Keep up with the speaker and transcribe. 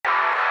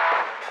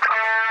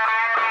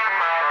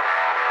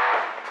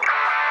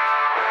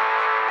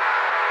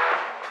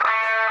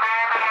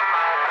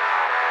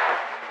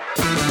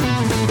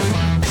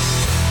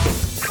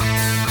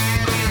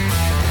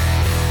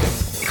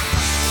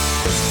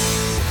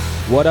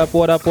What up,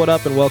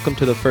 and welcome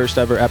to the first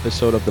ever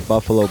episode of the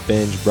Buffalo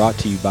Binge, brought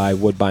to you by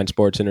Woodbine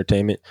Sports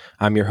Entertainment.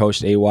 I'm your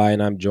host, AY,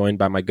 and I'm joined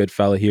by my good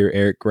fella here,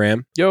 Eric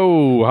Graham.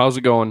 Yo, how's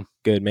it going?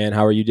 Good, man.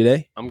 How are you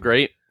today? I'm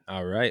great.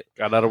 All right.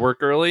 Got out of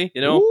work early,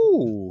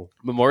 Ooh.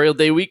 Memorial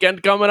Day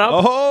weekend coming up.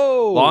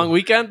 Oh! Long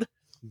weekend.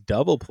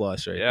 Double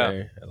plus right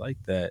there. I like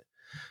that.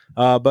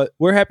 But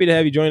we're happy to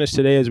have you join us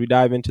today as we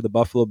dive into the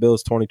Buffalo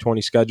Bills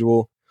 2020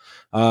 schedule.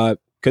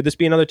 Could this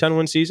be another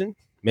 10-win season?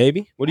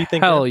 Maybe. What do you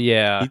think? Hell man?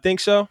 yeah. You think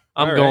so?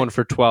 I'm going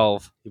for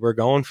 12. We're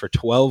going for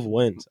 12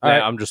 wins. All yeah,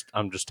 right.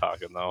 I'm just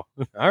talking though.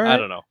 All right. I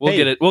don't know.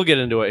 We'll get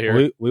into it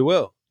here. We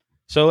will.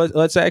 So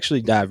let's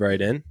actually dive right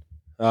in.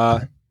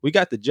 We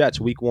got the Jets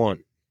week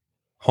 1.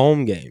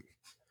 Home game.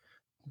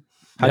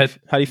 How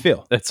do you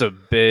feel? That's a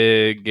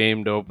big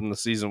game to open the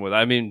season with.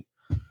 I mean,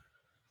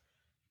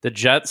 the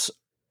Jets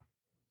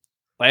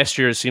last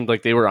year, it seemed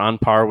like they were on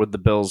par with the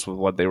Bills with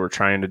what they were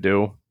trying to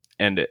do.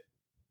 And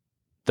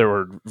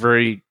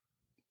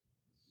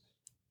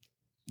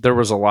there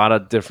was a lot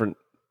of different,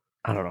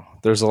 I don't know,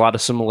 there's a lot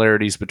of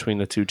similarities between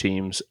the two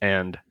teams.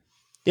 And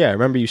yeah, I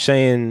remember you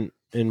saying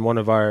in one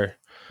of our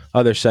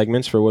other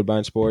segments for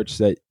Woodbine Sports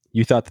that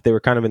you thought that they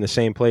were kind of in the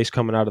same place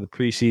coming out of the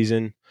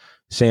preseason.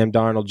 Sam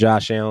Darnold,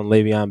 Josh Allen,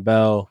 Le'Veon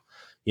Bell,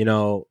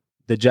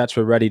 the Jets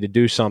were ready to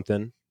do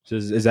something. So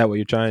is that what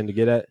you're trying to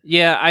get at?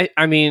 Yeah,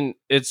 I mean,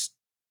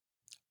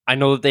 I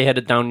know that they had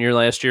a down year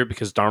last year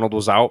because Darnold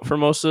was out for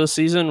most of the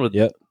season with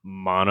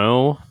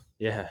mono.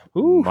 Yeah.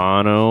 Ooh.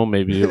 Mono.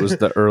 Maybe it was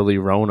the early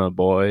Rona,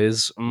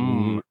 boys.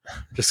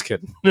 Just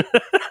kidding.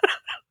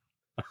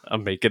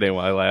 I'm making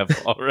AY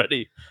laugh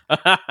already.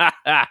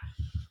 But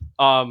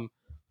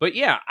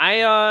yeah,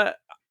 I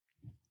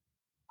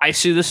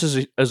see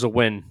this as a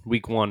win,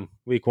 week 1.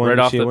 Week 1, right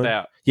off the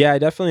bat. Yeah, I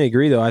definitely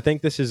agree, though. I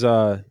think this is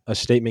a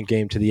statement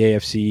game to the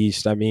AFC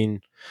East. I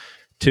mean,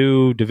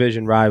 2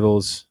 division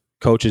rivals,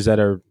 coaches that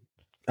are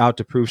out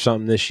to prove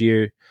something this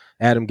year.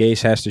 Adam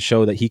Gase has to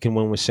show that he can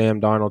win with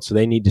Sam Darnold, so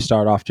they need to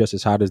start off just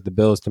as hot as the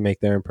Bills to make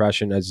their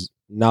impression as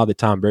now that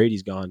Tom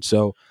Brady's gone.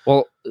 So,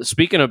 well,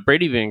 speaking of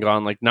Brady being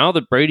gone, like now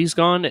that Brady's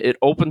gone, it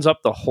opens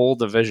up the whole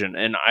division.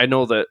 And I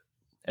know that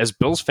as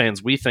Bills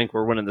fans, we think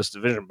we're winning this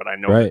division, but I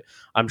know that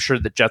I'm sure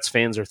the Jets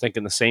fans are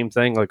thinking the same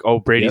thing. Like, oh,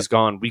 Brady's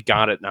gone. We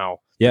got it now.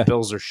 Yeah. The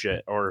Bills are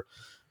shit. Or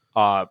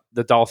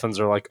the Dolphins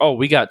are like, oh,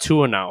 we got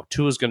Tua now.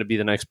 Tua's going to be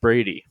the next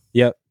Brady.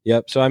 Yep.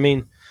 So, I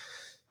mean,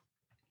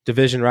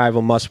 division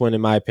rival must win,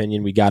 in my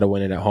opinion. We got to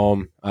win it at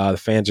home. The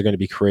fans are going to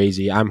be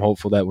crazy. I'm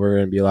hopeful that we're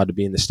going to be allowed to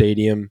be in the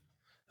stadium.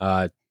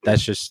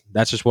 That's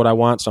just what I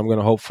want, so I'm going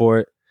to hope for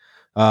it.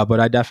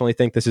 But I definitely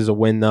think this is a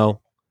win, though,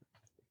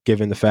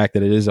 given the fact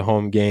that it is a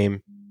home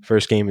game,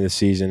 first game of the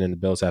season, and the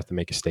Bills have to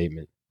make a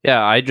statement.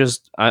 Yeah,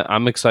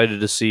 I'm excited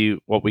to see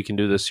what we can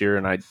do this year,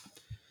 and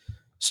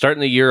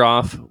starting the year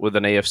off with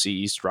an AFC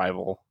East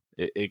rival,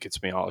 it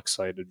gets me all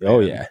excited. Man.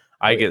 Oh, yeah.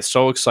 I get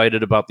so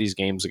excited about these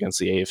games against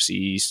the AFC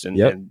East,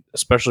 and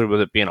especially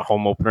with it being a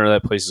home opener,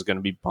 that place is going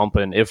to be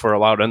bumping if we're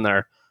allowed in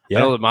there. I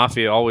know the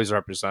Mafia always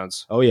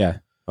represents. Oh, yeah.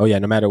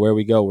 No matter where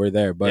we go, we're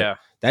there. But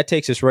that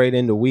takes us right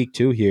into week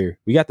 2 here.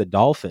 We got the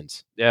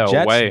Dolphins. Yeah,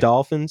 Jets, away.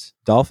 Dolphins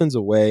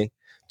away.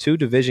 2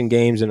 division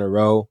games in a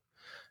row.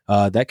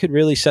 That could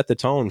really set the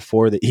tone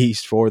for the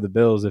East, for the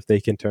Bills, if they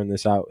can turn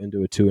this out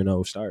into a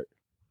 2-0 start.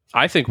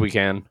 I think we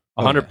can,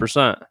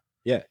 100%.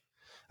 Yeah.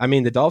 I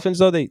mean, the Dolphins,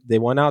 though, they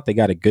went out. They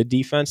got a good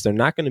defense. They're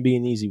not going to be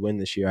an easy win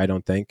this year, I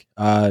don't think.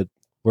 We're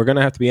going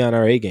to have to be on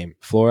our A game.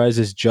 Flores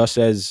is just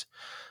as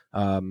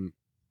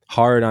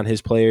hard on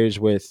his players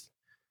with,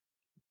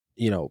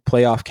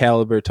 playoff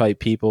caliber type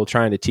people,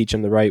 trying to teach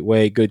them the right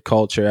way, good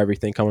culture,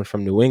 everything coming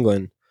from New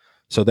England.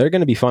 So they're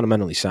going to be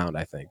fundamentally sound,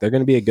 I think. They're going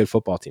to be a good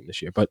football team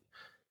this year. But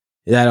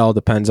that all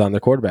depends on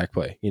their quarterback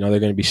play. They're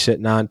going to be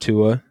sitting on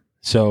Tua.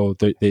 So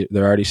they're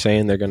already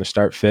saying they're going to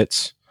start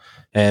Fitz.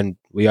 And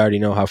we already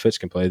know how Fitz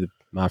can play. The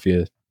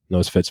Mafia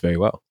knows Fitz very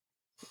well.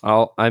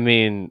 Well, I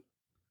mean,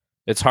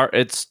 it's hard.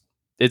 It's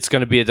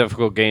going to be a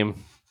difficult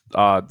game.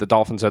 The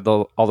Dolphins had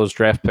all those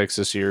draft picks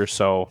this year,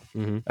 so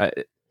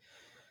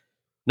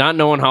not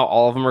knowing how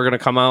all of them are going to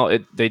come out,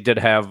 they did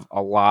have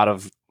a lot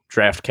of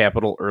draft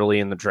capital early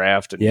in the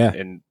draft.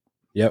 And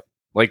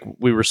like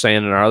we were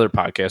saying in our other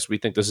podcast, we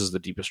think this is the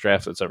deepest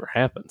draft that's ever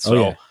happened.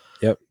 So,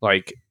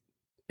 like,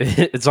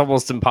 it's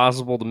almost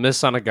impossible to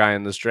miss on a guy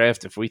in this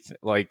draft if we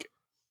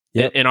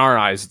in our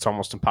eyes, it's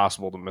almost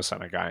impossible to miss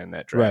on a guy in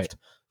that draft. Right.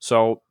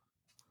 So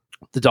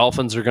the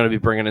Dolphins are going to be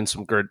bringing in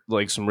some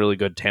really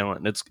good talent.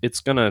 And it's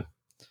going to.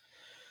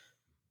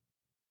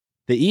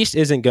 The East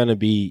isn't going to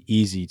be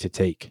easy to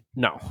take.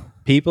 No.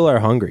 People are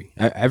hungry.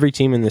 Every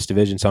team in this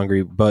division's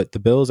hungry, but the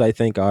Bills, I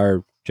think,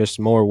 are just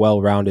more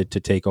well-rounded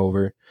to take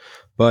over.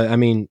 But, I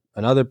mean,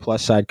 another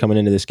plus side coming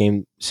into this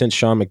game, since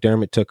Sean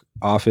McDermott took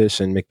office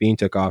and McBean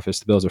took office,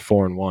 the Bills are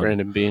 4-1.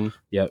 Brandon Bean.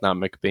 Yep. Not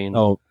McBean.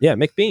 Oh, yeah,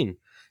 McBean.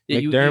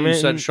 McDermott. You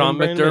said Sean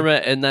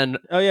McDermott and then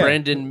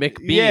Brandon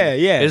McBean.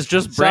 Yeah. It's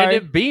just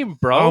Brandon Bean,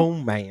 bro. Oh,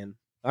 man.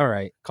 All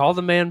right. Call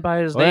the man by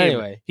his name.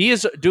 Anyway. He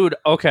is, dude,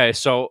 okay,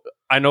 so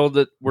I know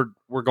that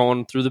we're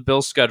going through the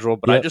Bills schedule,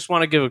 but I just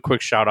want to give a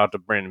quick shout out to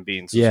Brandon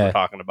Beane since we're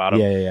talking about him.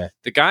 Yeah.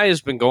 The guy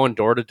has been going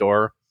door to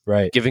door,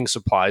 right, giving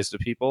supplies to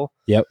people.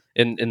 Yep.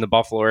 In the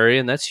Buffalo area,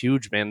 and that's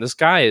huge, man. This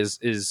guy is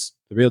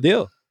the real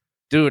deal,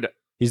 dude.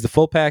 He's the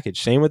full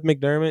package. Same with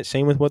McDermott.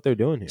 Same with what they're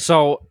doing here.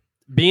 So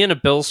being a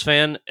Bills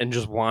fan and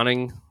just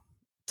wanting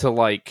to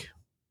like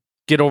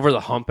get over the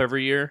hump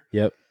every year,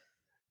 yep,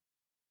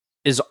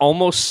 is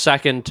almost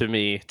second to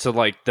me to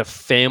like the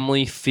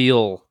family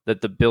feel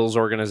that the Bills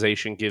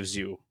organization gives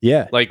you.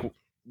 Yeah. Like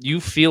you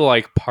feel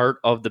like part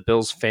of the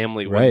Bills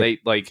family when they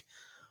like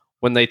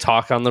when they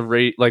talk on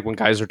the like when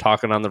guys are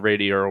talking on the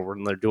radio or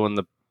when they're doing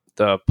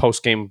the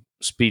post-game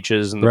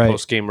speeches and the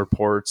post-game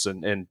reports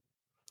and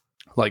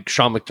like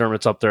Sean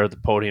McDermott's up there at the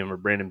podium or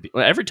Brandon Beane.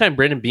 Every time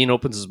Brandon Beane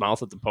opens his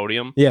mouth at the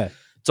podium,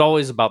 it's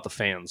always about the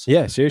fans.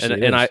 Yeah,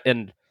 seriously.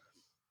 And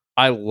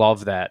I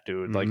love that,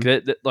 dude.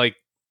 Mm-hmm. Like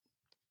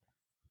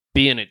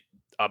being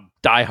a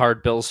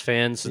diehard Bills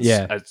fan since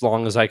as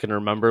long as I can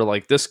remember,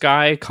 like this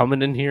guy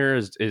coming in here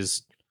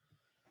is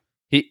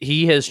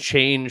he has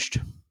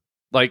changed.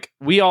 Like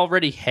we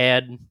already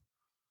had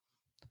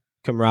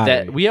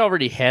camaraderie. We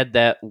already had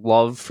that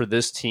love for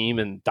this team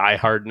and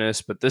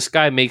diehardness, but this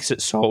guy makes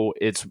it so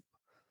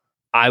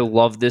I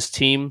love this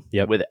team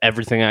with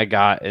everything I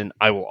got, and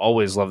I will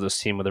always love this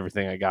team with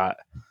everything I got.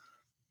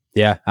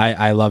 Yeah,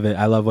 I love it.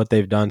 I love what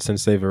they've done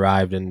since they've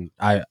arrived, and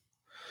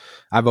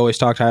I've always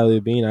talked highly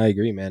of Beane. I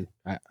agree, man.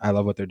 I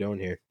love what they're doing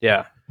here.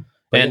 Yeah,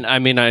 but I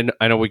mean,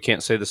 I know we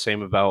can't say the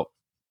same about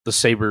the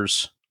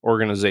Sabres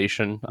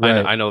organization.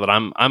 Right. I know that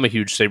I'm a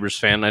huge Sabres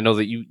fan. I know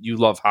that you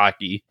love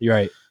hockey. You're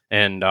right.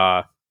 And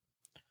I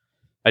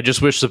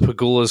just wish the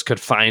Pagulas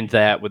could find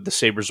that with the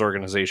Sabres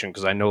organization,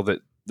 because I know that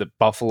the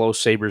Buffalo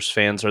Sabres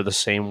fans are the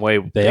same way.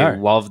 They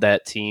love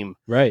that team.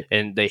 Right.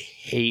 And they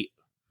hate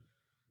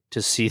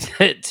to see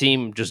that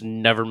team just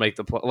never make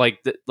the play.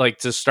 Like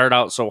to start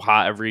out so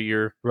hot every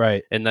year.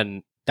 Right. And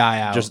then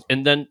die out.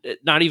 And then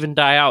not even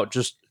die out,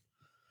 just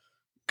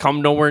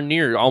come nowhere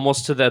near,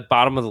 almost to that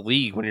bottom of the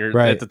league when you're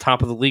at the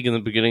top of the league in the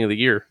beginning of the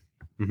year.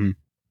 Mm-hmm.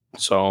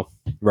 So.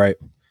 Right.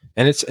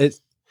 And it's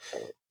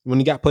when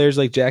you got players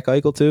like Jack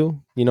Eichel too,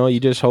 you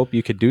just hope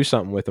you could do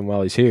something with him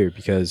while he's here,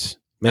 because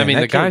man, I mean,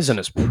 the guy's in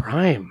his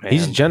prime, man.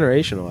 He's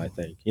generational, I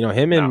think.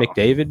 Him and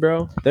McDavid,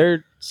 bro,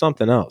 they're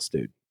something else,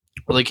 dude.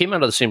 Well, they came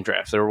out of the same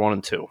draft. They were 1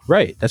 and 2.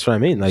 Right. That's what I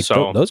mean. Like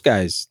those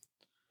guys,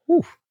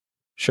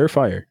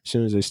 surefire as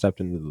soon as they stepped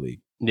into the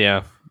league.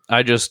 Yeah.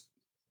 I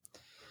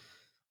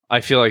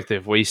feel like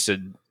they've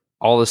wasted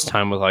all this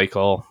time with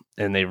Eichel,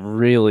 and they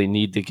really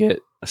need to get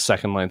a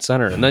second line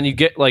center. And then you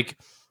get like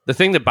the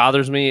thing that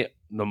bothers me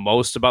the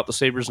most about the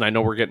Sabres, and I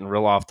know we're getting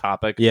real off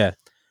topic. Yeah.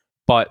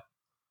 But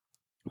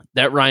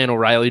that Ryan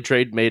O'Reilly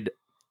trade made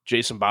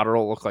Jason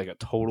Botterill look like a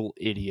total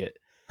idiot.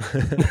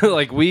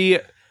 Like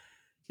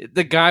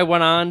the guy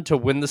went on to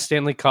win the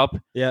Stanley Cup.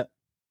 Yeah.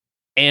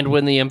 And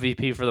win the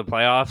MVP for the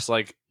playoffs.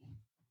 Like,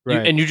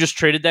 right. You just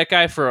traded that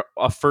guy for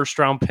a first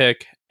round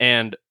pick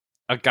and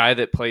a guy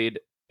that played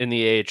in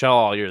the AHL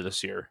all year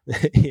this year.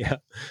 Yeah.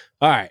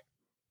 All right.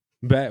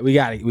 But we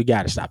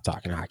gotta stop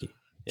talking hockey.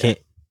 Yeah.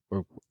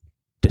 We're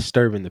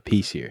disturbing the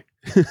peace here.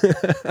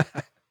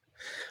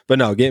 But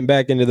no, getting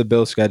back into the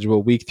Bills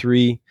schedule, week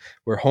 3,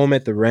 we're home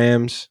at the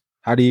Rams.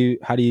 How do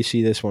you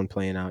see this one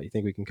playing out? You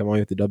think we can come away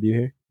with the W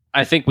here?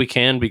 I think we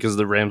can, because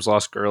the Rams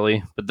lost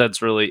Gurley, but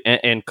that's really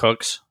and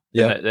Cooks.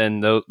 Yeah,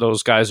 and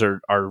those guys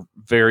are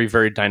very,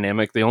 very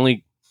dynamic. The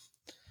only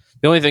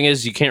thing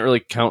is you can't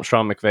really count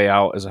Sean McVay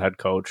out as a head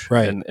coach,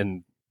 right?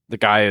 And the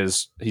guy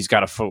he's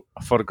got a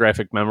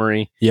photographic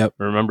memory. Yep,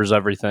 remembers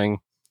everything,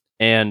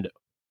 and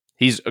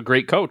he's a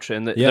great coach.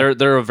 And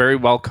they're a very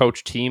well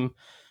coached team,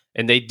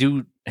 and they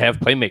do have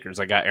playmakers.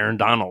 They got Aaron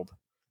Donald,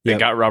 they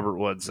got Robert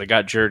Woods, they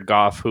got Jared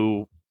Goff,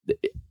 who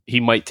he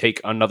might take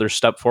another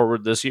step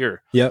forward this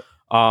year. Yep.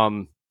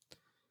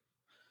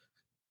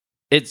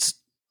 It's.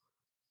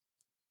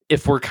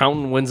 If we're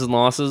counting wins and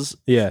losses,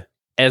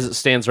 as it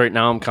stands right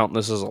now, I'm counting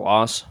this as a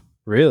loss.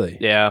 Really?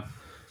 Yeah.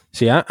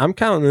 See, I'm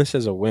counting this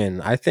as a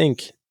win. I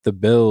think the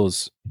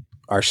Bills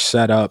are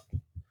set up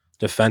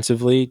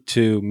defensively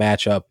to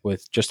match up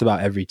with just about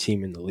every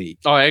team in the league.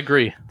 Oh, I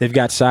agree. They've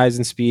got size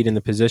and speed in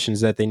the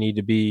positions that they need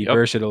to be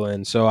versatile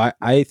in. So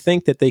I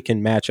think that they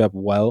can match up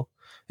well.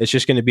 It's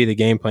just going to be the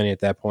game planning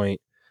at that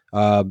point.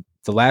 The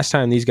last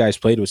time these guys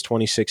played was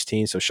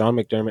 2016, so Sean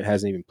McDermott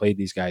hasn't even played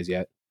these guys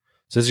yet.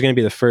 So this is going to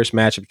be the first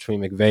matchup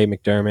between McVay and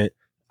McDermott.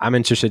 I'm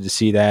interested to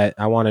see that.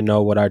 I want to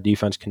know what our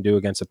defense can do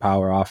against a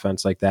power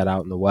offense like that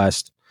out in the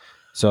West.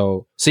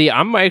 So, see,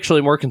 I'm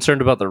actually more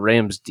concerned about the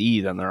Rams D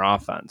than their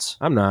offense.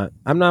 I'm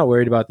not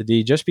worried about the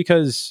D, just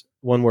because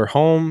when we're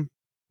home,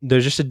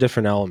 there's just a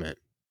different element.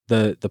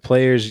 The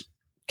players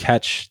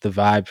catch the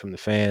vibe from the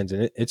fans,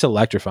 and it's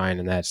electrifying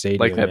in that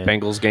stadium. Like that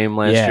Bengals game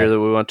last year that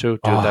we went to.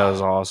 Dude, that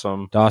was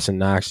awesome. Dawson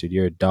Knox, dude,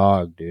 you're a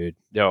dog, dude.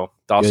 Yo,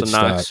 Dawson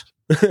Knox.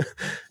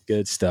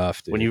 Good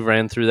stuff, dude. When you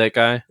ran through that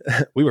guy,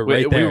 we were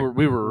right there.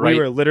 We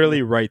were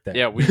literally right there.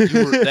 Yeah,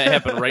 that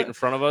happened right in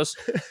front of us.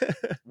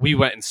 We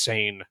went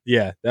insane.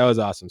 Yeah, that was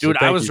awesome, dude.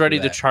 I was ready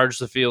to charge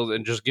the field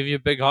and just give you a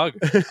big hug.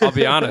 I'll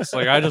be honest,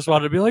 like I just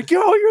wanted to be like, "Yo,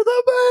 you're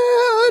the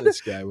man."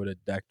 This guy would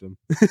have decked him.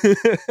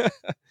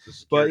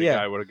 But yeah,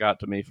 guy would have got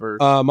to me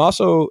first. I'm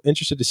also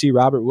interested to see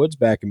Robert Woods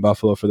back in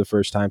Buffalo for the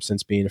first time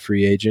since being a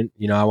free agent.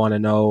 You know, I want to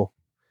know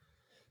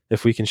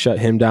if we can shut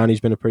him down.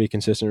 He's been a pretty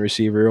consistent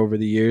receiver over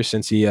the years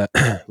since he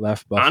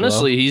left Buffalo.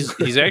 Honestly,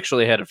 he's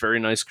actually had a very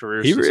nice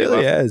career. He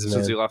really has,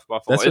 since he left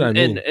Buffalo. That's what I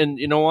mean. And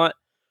you know what?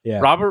 Yeah.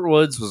 Robert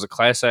Woods was a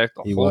class act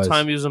the whole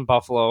time he was in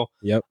Buffalo.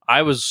 Yep.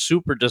 I was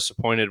super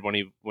disappointed when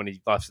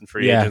he left in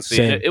free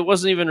agency. It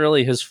wasn't even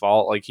really his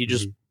fault. Like he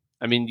just,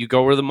 I mean, you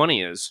go where the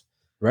money is,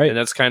 right? And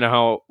that's kind of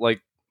how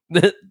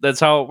that's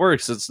how it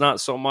works. It's not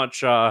so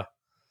much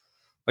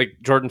like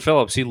Jordan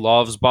Phillips. He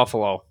loves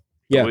Buffalo.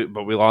 Yeah,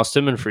 but we lost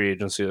him in free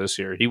agency this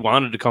year. He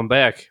wanted to come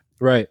back,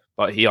 right?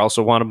 But he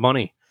also wanted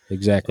money,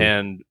 exactly.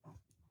 And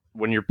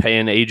when you're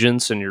paying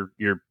agents and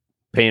you're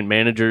paying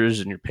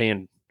managers and you're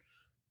paying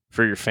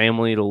for your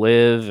family to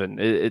live, and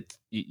it's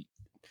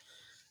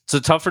a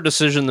tougher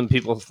decision than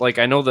people like.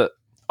 I know that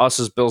us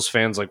as Bills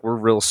fans, like we're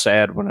real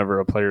sad whenever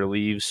a player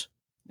leaves,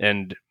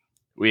 and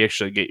we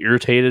actually get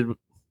irritated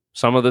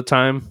some of the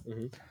time.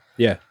 Mm-hmm.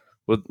 Yeah,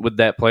 with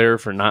that player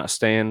for not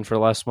staying for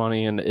less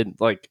money, and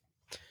it like.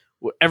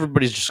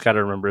 Everybody's just got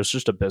to remember it's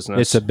just a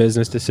business. It's a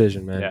business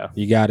decision, man. Yeah.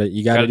 You got to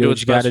do what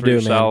you got to do,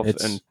 man.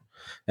 It's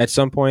at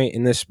some point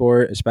in this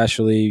sport,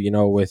 especially, you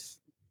know, with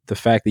the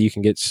fact that you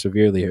can get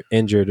severely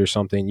injured or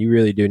something, you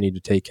really do need to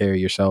take care of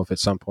yourself at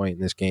some point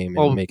in this game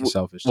and make a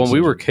selfish decision.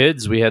 When we were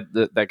kids, we had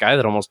that guy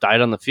that almost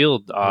died on the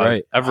field,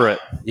 right? Everett.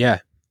 Yeah.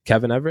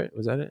 Kevin Everett,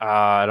 was that it?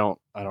 I don't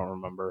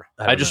remember.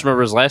 I just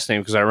remember his last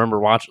name because I remember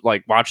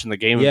watching the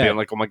game and being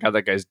like, "Oh my god,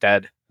 that guy's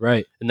dead!"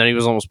 Right. And then he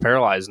was almost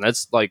paralyzed, and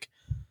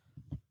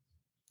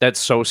that's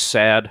so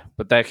sad,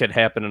 but that could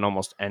happen in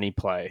almost any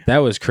play. That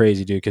was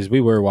crazy, dude, because we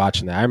were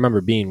watching that. I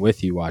remember being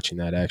with you watching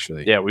that,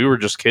 actually. Yeah, we were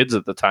just kids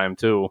at the time,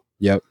 too.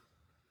 Yep.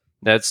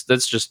 That's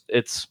just,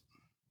 it's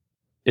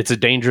a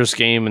dangerous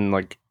game, and,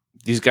 like,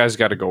 these guys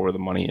got to go where the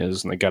money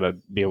is, and they got to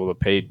be able to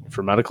pay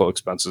for medical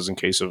expenses in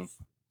case of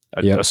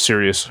a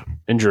serious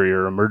injury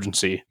or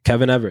emergency.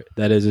 Kevin Everett,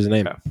 that is his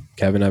name. Yeah.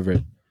 Kevin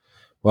Everett.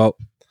 Well,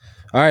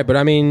 all right, but,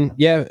 I mean,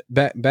 yeah,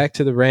 back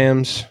to the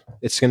Rams.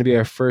 It's going to be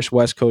our first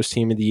West Coast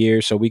team of the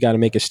year, so we got to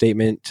make a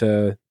statement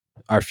to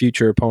our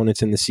future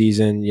opponents in the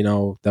season, you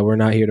know, that we're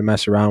not here to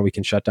mess around. We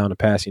can shut down the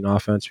passing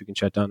offense. We can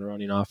shut down the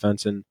running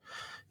offense and,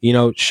 you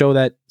know, show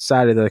that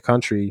side of the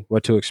country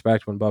what to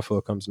expect when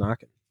Buffalo comes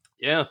knocking.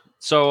 Yeah.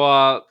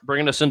 So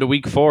bringing us into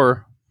week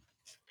 4,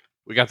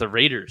 we got the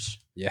Raiders.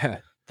 Yeah.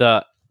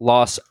 The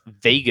Las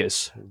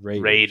Vegas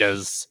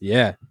Raiders.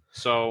 Yeah.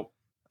 So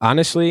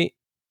honestly,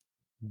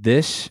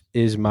 this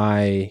is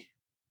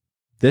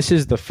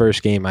the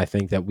first game I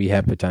think that we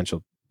have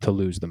potential to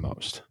lose the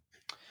most.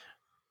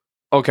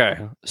 Okay,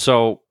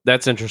 so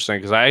that's interesting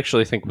because I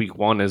actually think week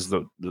 1 is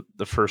the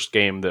first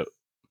game that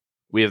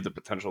we have the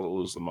potential to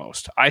lose the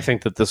most. I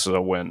think that this is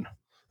a win.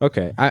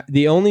 Okay,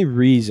 the only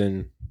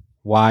reason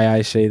why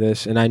I say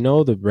this, and I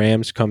know the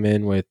Rams come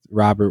in with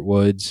Robert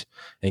Woods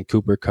and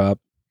Cooper Kupp,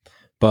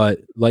 but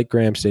like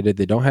Graham stated,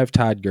 they don't have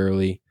Todd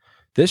Gurley.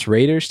 This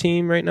Raiders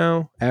team right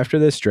now, after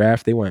this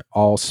draft, they went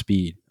all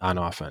speed on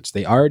offense.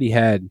 They already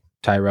had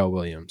Tyrell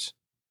Williams.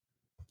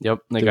 Yep,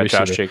 they got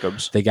Josh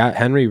Jacobs. They got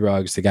Henry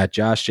Ruggs. They got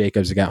Josh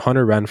Jacobs. They got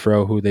Hunter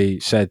Renfrow, who they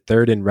said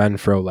third in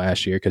Renfrow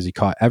last year because he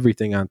caught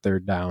everything on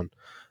third down.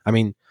 I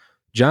mean,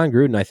 John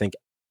Gruden, I think,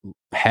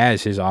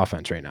 has his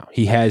offense right now.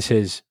 He has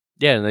his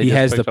he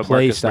has the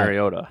play style.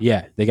 Mariota.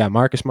 Yeah, they got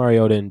Marcus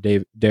Mariota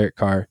and Derek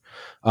Carr.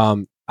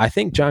 I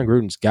think John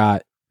Gruden's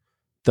got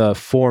the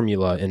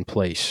formula in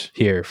place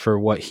here for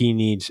what he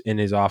needs in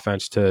his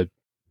offense to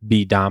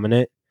be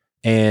dominant.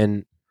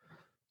 And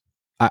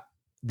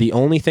the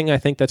only thing I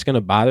think that's going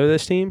to bother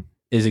this team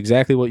is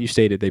exactly what you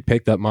stated. They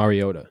picked up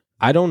Mariota.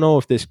 I don't know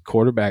if this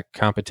quarterback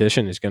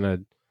competition is going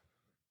to,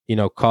 you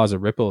know, cause a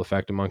ripple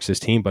effect amongst this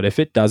team. But if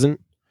it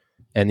doesn't,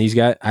 and these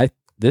guys,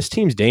 this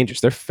team's dangerous.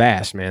 They're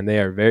fast, man. They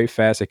are very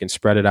fast. They can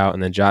spread it out.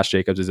 And then Josh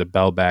Jacobs is a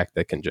bell back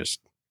that can just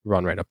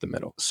run right up the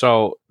middle.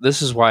 So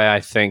this is why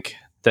I think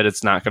that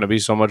it's not going to be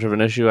so much of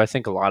an issue. I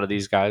think a lot of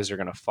these guys are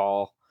going to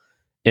fall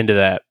into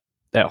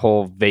that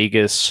whole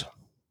Vegas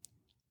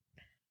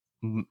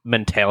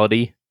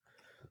mentality.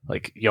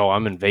 Like, yo,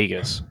 I'm in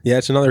Vegas. Yeah,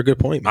 it's another good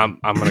point, man.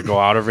 I'm going to go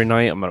out every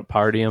night. I'm going to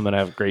party. I'm going to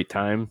have a great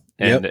time.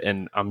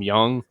 And I'm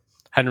young.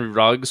 Henry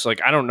Ruggs,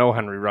 like, I don't know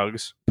Henry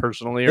Ruggs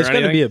personally or anything.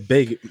 It's going to be a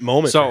big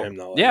moment for him,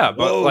 though. Yeah,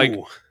 but like,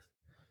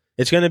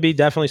 it's going to be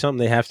definitely something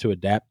they have to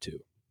adapt to.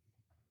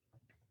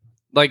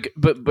 Like,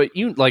 but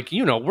you, like,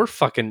 you know, we're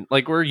fucking,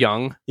 like, we're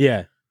young.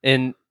 Yeah.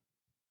 And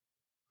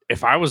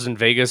if I was in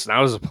Vegas and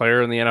I was a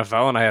player in the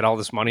NFL and I had all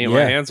this money in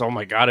my hands, oh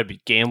my God, I'd be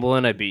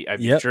gambling. I'd be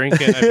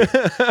drinking.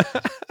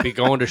 I'd be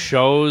going to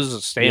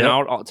shows, staying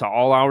out to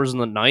all hours in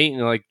the night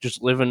and like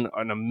just living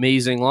an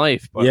amazing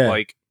life. But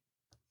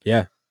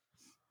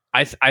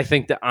I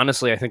think that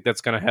honestly, I think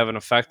that's going to have an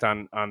effect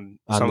on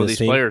some of these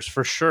players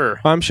for sure.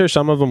 I'm sure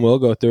some of them will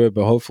go through it,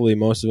 but hopefully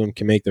most of them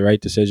can make the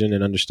right decision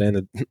and understand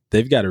that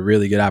they've got a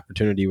really good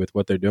opportunity with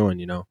what they're doing,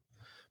 you know.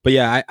 But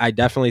yeah, I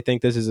definitely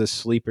think this is a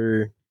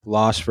sleeper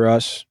loss for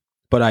us,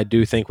 but I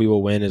do think we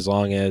will win as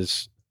long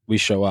as we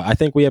show up. I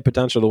think we have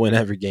potential to win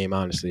every game,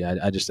 honestly.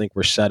 I just think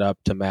we're set up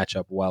to match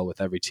up well with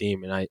every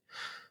team, and I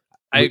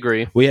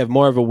agree. We have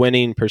more of a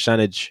winning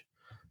percentage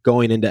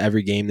going into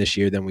every game this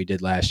year than we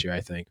did last year,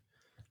 I think.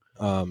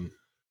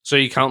 So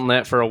you counting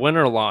that for a win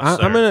or a loss?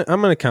 I'm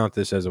gonna count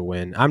this as a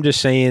win. I'm just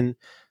saying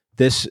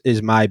this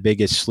is my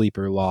biggest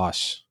sleeper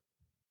loss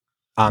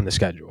on the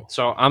schedule.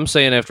 So I'm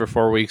saying after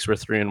 4 weeks we're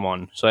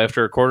 3-1. So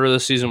after a quarter of the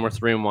season we're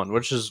 3-1,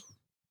 which is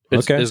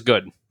is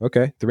good.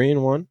 Okay,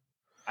 3-1.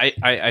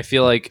 I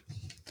feel like.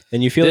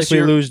 And you feel like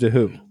we lose to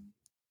who?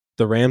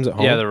 The Rams at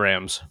home. Yeah, the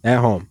Rams at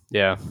home.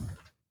 Yeah.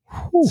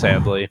 Whew.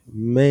 Sadly,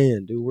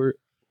 man, dude, we're.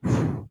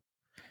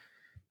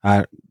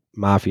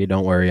 Mafia,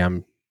 don't worry.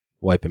 I'm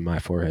wiping my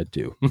forehead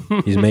too.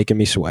 He's making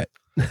me sweat.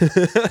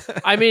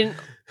 I mean,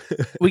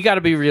 we got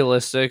to be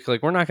realistic.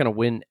 Like, we're not going to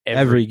win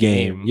every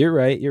game. You're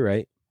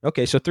right.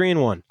 Okay, so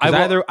 3-1.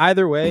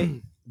 Either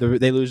way,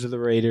 they lose to the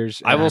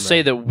Raiders. I will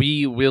say that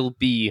we will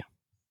be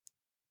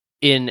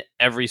in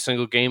every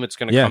single game. It's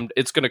going to come.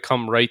 It's going to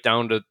come right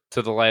down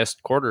to the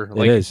last quarter.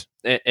 Like, it is,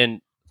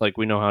 and like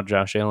we know how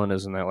Josh Allen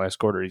is in that last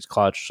quarter. He's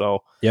clutch. So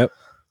yep.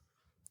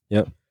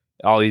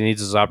 All he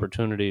needs is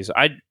opportunities.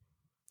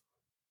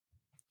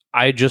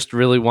 I just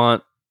really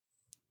want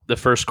the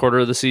first quarter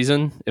of the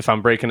season. If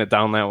I'm breaking it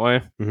down that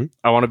way,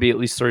 I want to be at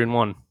least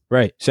 3-1.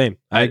 Right. Same.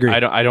 I agree.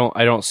 I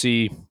don't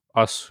see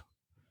us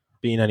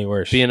being any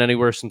worse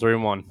than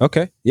 3-1.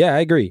 Okay. Yeah, I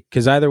agree.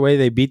 Because either way,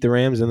 they beat the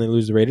Rams and they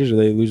lose the Raiders, or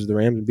they lose the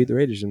Rams and beat the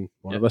Raiders, and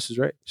one of us is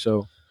right.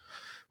 So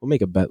we'll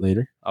make a bet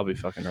later. I'll be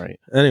fucking right.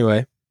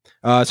 Anyway,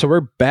 so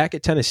we're back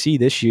at Tennessee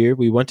this year.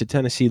 We went to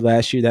Tennessee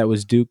last year. That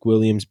was Duke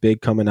Williams'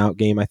 big coming out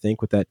game, I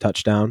think, with that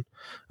touchdown.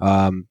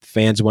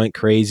 Fans went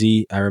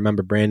crazy. I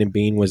remember Brandon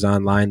Beane was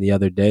online the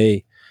other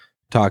day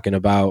talking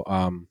about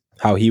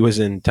how he was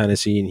in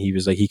Tennessee, and he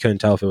was like, he couldn't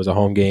tell if it was a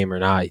home game or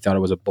not. He thought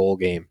it was a bowl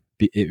game.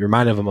 It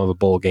reminded him of a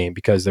bowl game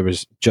because there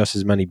was just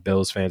as many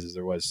Bills fans as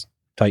there was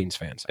Titans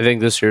fans. I think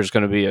this year is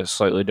going to be a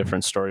slightly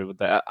different story with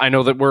that. I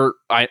know that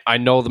I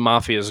know the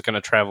Mafia is going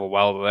to travel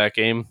well to that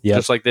game,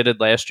 just like they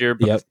did last year.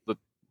 But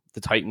the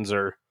Titans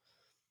are.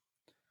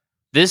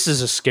 This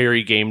is a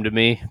scary game to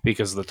me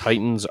because the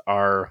Titans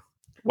are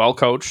well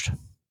coached.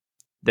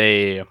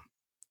 They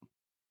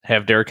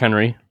have Derrick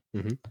Henry.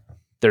 Mm-hmm.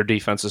 Their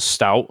defense is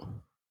stout,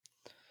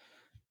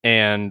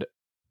 and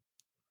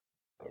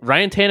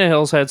Ryan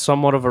Tannehill's had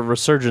somewhat of a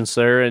resurgence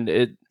there,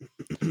 and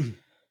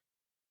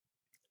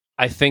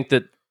I think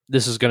that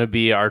this is going to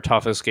be our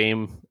toughest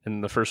game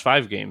in the first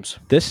 5 games.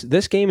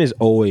 This game is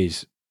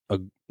always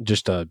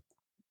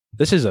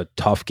this is a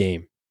tough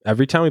game.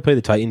 Every time we play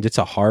the Titans, it's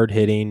a hard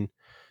hitting,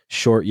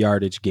 short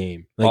yardage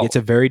game. It's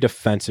a very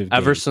defensive game.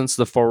 Ever since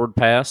the forward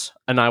pass,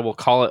 and I will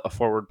call it a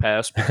forward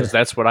pass because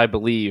that's what I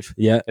believe.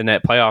 In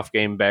that playoff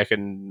game back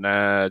in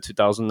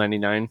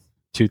 2099.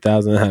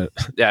 2000.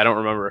 Yeah, I don't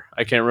remember.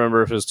 I can't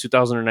remember if it was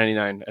 2000 or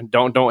 99. And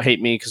don't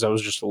hate me because I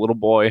was just a little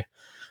boy.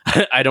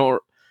 I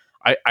don't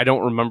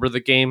remember the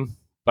game,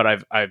 but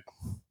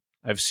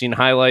I've seen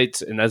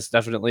highlights, and that's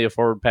definitely a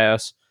forward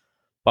pass.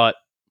 But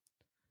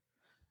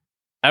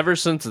ever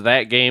since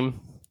that game,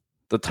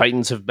 the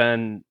Titans have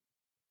been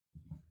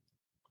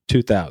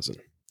 2000.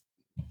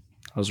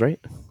 I was right.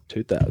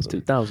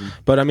 2000.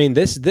 But I mean,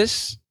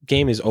 this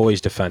game is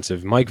always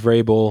defensive. Mike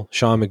Vrabel,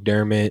 Sean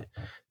McDermott,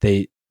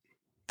 they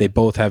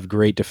both have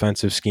great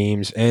defensive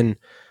schemes. And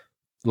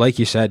like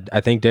you said, I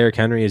think Derrick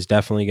Henry is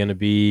definitely going to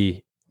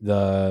be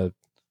the...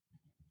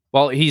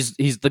 Well, he's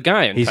the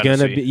guy in Tennessee. Going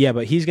to be,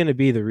 but he's going to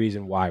be the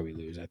reason why we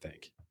lose, I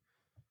think.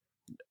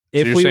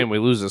 If you're saying we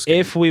lose this game.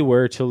 If we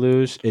were to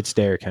lose, it's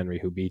Derrick Henry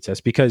who beats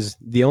us. Because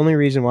the only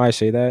reason why I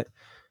say that,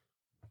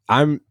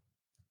 and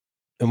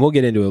we'll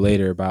get into it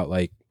later about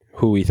like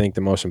who we think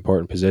the most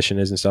important position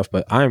is and stuff,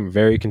 but I'm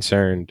very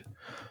concerned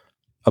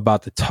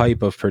about the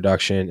type of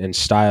production and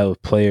style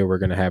of player we're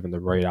going to have in the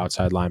right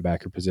outside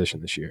linebacker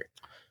position this year.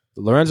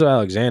 Lorenzo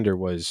Alexander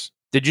was...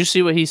 Did you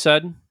see what he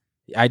said?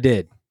 I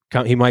did.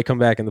 He might come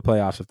back in the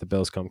playoffs if the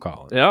Bills come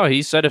calling. Yeah,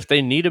 he said if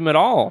they need him at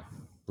all,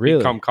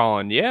 really, come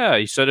calling. Yeah,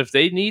 he said if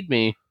they need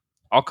me,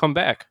 I'll come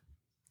back.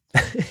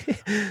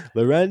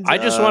 Lorenzo. I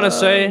just want to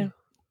say,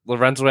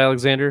 Lorenzo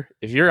Alexander,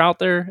 if you're out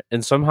there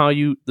and somehow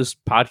this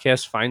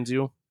podcast finds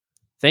you,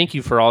 thank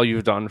you for all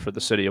you've done for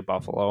the city of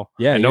Buffalo.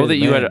 Yeah, I know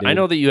that I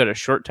know that you had a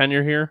short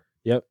tenure here.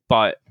 Yep.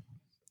 But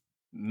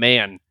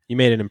man, you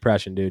made an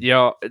impression, dude.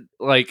 Yeah,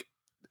 like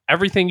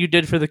everything you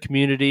did for the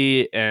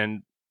community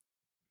and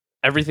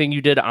everything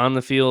you did on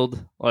the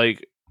field,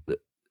 like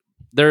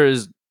there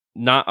is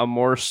not a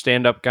more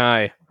stand-up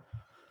guy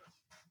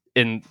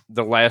in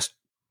the last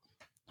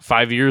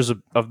 5 years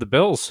of the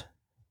Bills.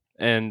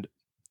 And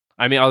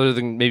I mean, other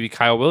than maybe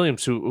Kyle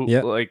Williams, who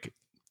like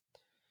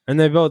And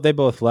they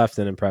both left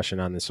an impression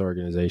on this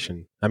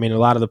organization. I mean, a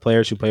lot of the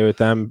players who play with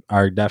them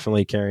are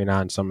definitely carrying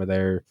on some of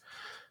their,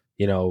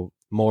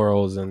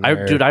 morals and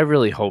I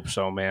really hope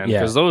so, man.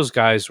 Because those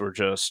guys were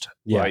just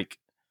like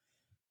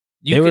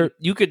you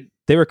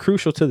were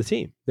crucial to the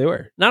team. They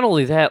were. Not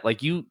only that,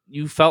 like you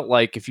felt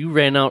like if you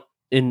ran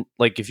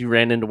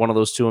into one of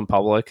those two in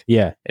public,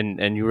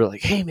 and you were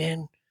like, hey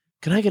man,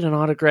 can I get an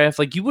autograph?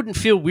 Like you wouldn't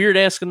feel weird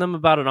asking them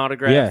about an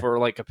autograph or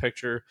like a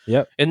picture.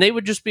 Yep. And they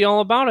would just be all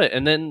about it.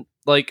 And then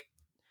like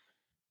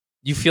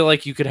you feel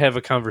like you could have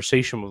a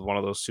conversation with one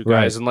of those two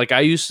guys. Right. And like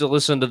I used to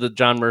listen to the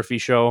John Murphy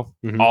show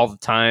all the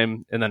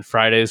time, and then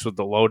Fridays with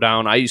the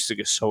Lowdown. I used to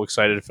get so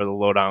excited for the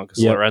Lowdown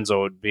because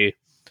Lorenzo would be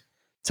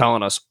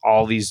telling us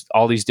all these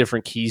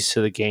different keys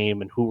to the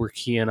game and who we're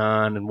keying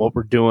on and what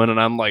we're doing.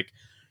 And I'm like,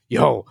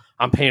 yo,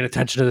 I'm paying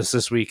attention to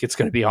this week. It's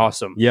going to be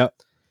awesome. Yep.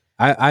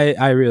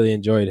 I really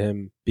enjoyed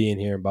him being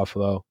here in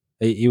Buffalo.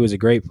 He was a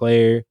great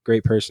player,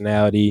 great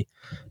personality.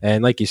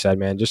 And like you said,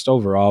 man, just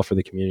overall for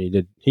the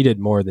community, he did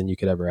more than you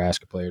could ever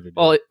ask a player to do.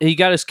 Well, he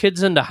got his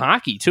kids into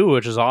hockey too,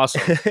 which is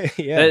awesome.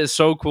 That is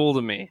so cool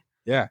to me.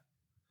 Yeah.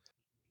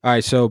 All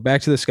right. So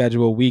back to the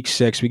schedule, week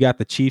 6, we got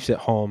the Chiefs at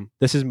home.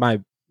 This is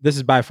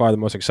by far the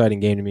most exciting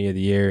game to me of the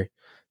year.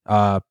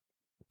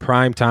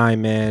 Prime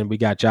time, man. We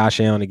got Josh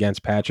Allen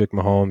against Patrick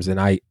Mahomes,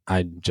 and I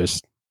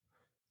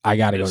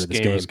got to go to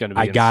this game.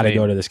 I got to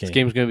go to this game. This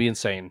game's going to be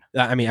insane.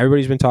 I mean,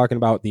 everybody's been talking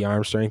about the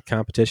arm strength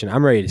competition.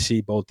 I'm ready to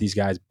see both these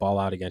guys ball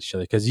out against each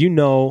other because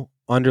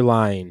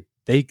underlying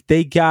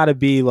they got to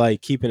be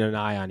like keeping an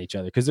eye on each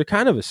other because they're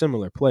kind of a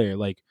similar player.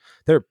 Like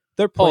they're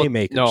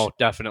playmakers. No,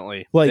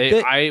 definitely.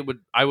 Like I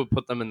would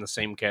put them in the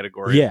same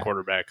category. Of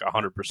quarterback,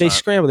 100%. They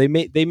scramble.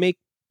 They make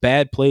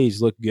bad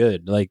plays look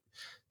good. Like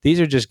these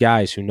are just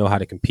guys who know how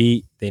to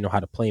compete. They know how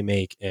to play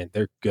make, and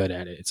they're good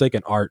at it. It's like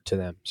an art to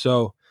them.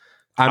 So.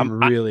 I'm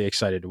really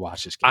excited to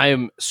watch this game. I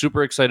am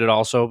super excited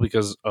also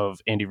because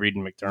of Andy Reid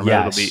and McDermott.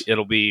 Yes.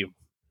 It'll be.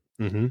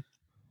 Mm-hmm.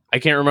 I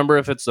can't remember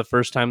if it's the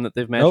first time that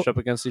they've matched up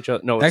against each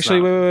other. No, it's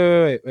actually,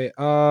 not. wait.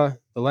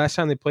 The last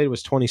time they played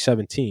was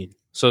 2017.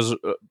 So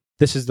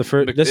this is the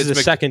first. This is the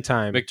second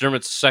time.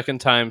 McDermott's second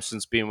time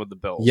since being with the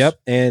Bills. Yep,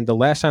 and the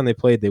last time they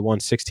played, they won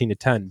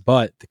 16-10.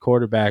 But the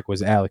quarterback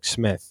was Alex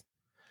Smith.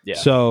 Yeah.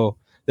 So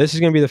this is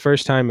going to be the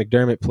first time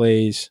McDermott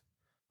plays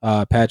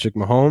Patrick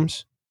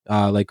Mahomes.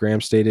 Like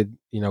Graham stated,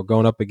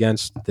 going up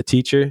against the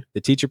teacher.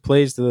 The teacher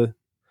plays the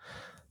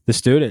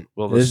student.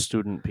 Will the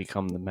student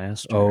become the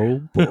master? Oh,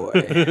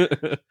 boy.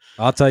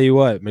 I'll tell you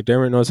what,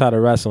 McDermott knows how to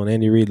wrestle, and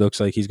Andy Reid looks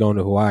like he's going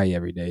to Hawaii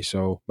every day.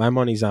 So my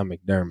money's on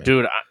McDermott.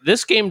 Dude,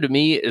 this game to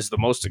me is the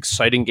most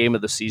exciting game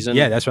of the season.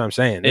 Yeah, that's what I'm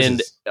saying.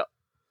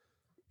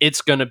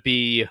 It's going to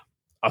be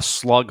a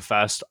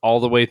slugfest all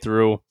the way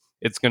through.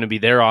 It's going to be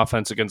their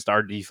offense against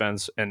our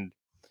defense, and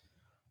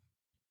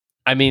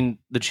I mean,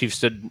 the Chiefs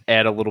did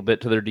add a little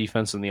bit to their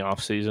defense in the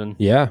offseason.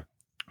 Yeah.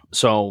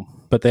 So,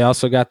 but they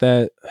also got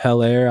that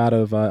Hilaire out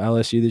of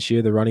LSU this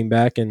year, the running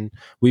back, and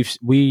we've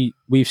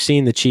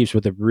seen the Chiefs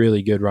with a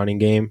really good running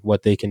game.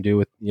 What they can do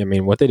with,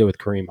 what they did with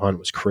Kareem Hunt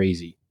was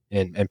crazy,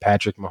 and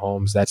Patrick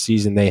Mahomes that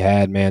season they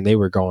had, man, they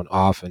were going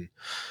off, and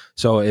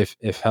so if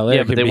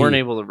Hilaire, but they weren't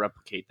able to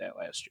replicate that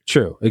last year.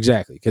 True,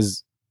 exactly,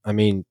 because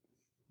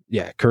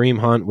Kareem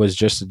Hunt was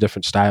just a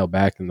different style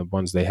back than the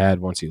ones they had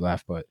once he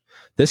left. But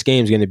this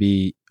game's going to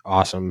be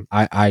awesome.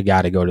 I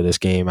got to go to this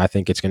game. I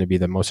think it's going to be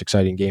the most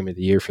exciting game of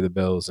the year for the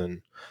Bills.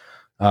 And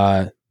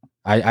I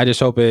just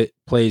hope it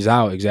plays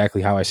out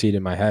exactly how I see it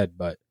in my head.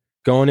 But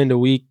going into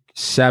week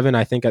 7,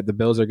 I think the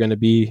Bills are going to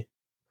be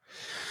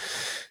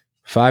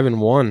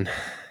 5-1.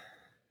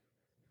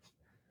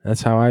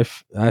 That's how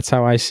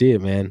I see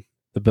it, man.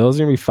 The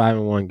Bills are going to be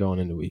 5-1 going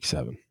into week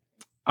 7.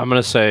 I'm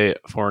going to say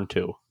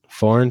 4-2.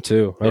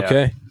 4-2.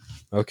 Okay. Yeah.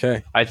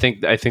 Okay. I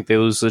think they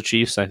lose to the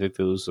Chiefs. I think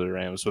they lose to the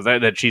Rams. So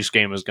that Chiefs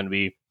game is going to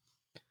be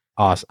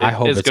awesome. I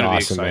hope it's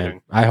awesome,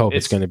 man. I hope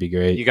it's going to be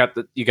great. You got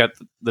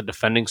the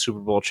defending Super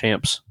Bowl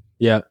champs.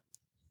 Yeah.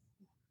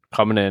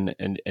 Coming in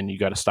and you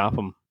got to stop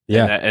them.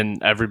 Yeah.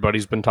 And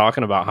everybody's been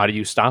talking about how do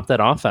you stop that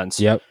offense.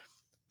 Yep.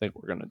 I think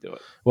we're going to do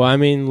it. Well, I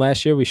mean,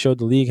 last year we showed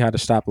the league how to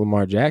stop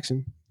Lamar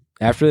Jackson.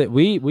 After that,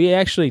 we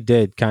actually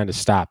did kind of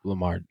stop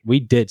Lamar. We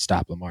did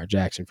stop Lamar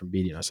Jackson from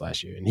beating us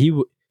last year, and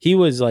he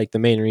was like the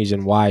main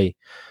reason why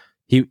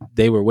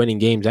they were winning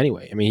games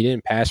anyway. I mean, he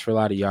didn't pass for a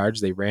lot of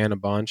yards. They ran a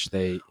bunch.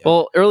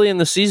 Well, early in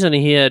the season,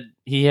 he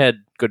had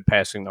good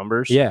passing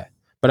numbers. Yeah,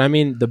 but I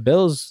mean, the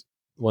Bills,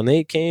 when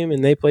they came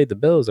and they played the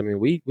Bills, I mean,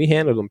 we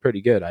handled them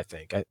pretty good. I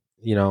think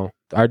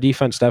our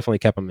defense definitely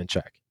kept them in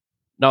check.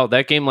 No,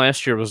 that game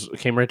last year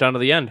came right down to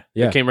the end.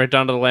 Yeah. It came right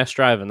down to the last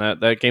drive, and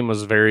that game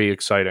was very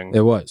exciting. It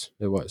was.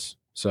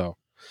 So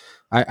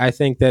I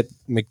think that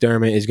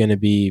McDermott is going to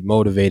be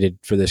motivated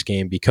for this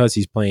game because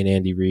he's playing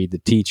Andy Reid, the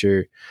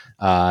teacher,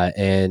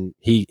 and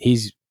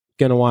he's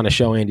going to want to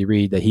show Andy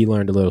Reid that he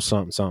learned a little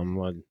something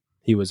when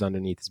he was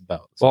underneath his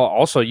belt. So. Well,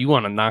 also, you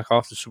want to knock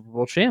off the Super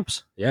Bowl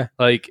champs. Yeah.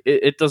 Like,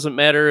 it doesn't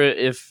matter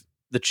if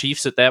the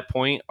Chiefs at that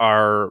point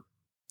are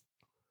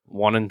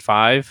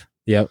 1-5.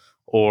 Yep.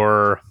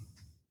 Or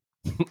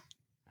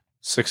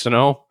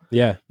 6-0.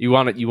 Yeah. You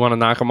want to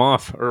knock them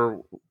off,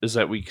 or is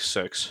that week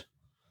 6?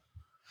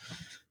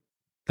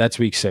 That's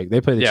week 6.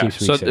 They play the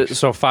Chiefs week 6.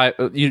 So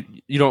 5. You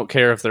don't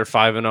care if they're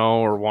 5-0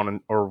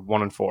 or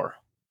 1-4.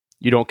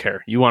 You don't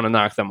care. You want to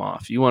knock them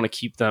off. You want to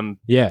keep them.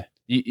 Yeah.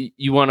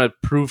 You want to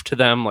prove to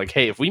them like,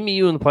 hey, if we meet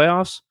you in the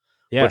playoffs,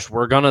 which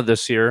we're gonna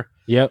this year.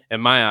 Yep.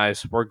 In my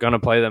eyes, we're gonna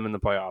play them in the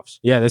playoffs.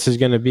 Yeah, this is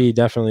going to be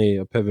definitely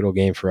a pivotal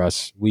game for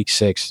us. Week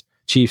 6,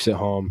 Chiefs at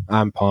home.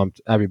 I'm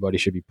pumped. Everybody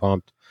should be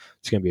pumped.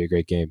 It's going to be a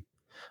great game.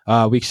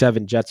 Week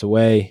 7, Jets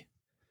away.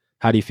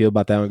 How do you feel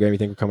about that one, Graham? You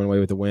think we're coming away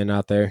with a win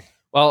out there?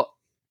 Well,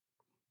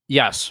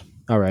 yes.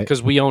 All right.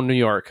 Because we own New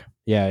York.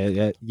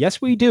 Yeah.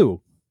 Yes, we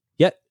do.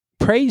 Yet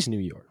praise New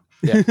York.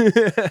 Yeah.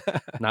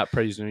 Not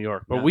praise New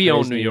York, but we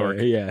own New York.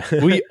 Yeah.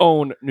 We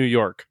own New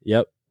York.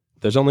 Yep.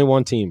 There's only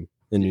one team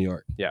in New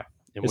York. Yeah.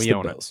 And it's we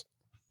own Bills. It.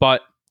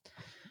 But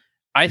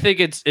I think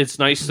it's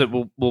nice that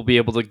we'll be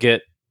able to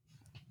get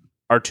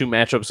our 2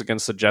 matchups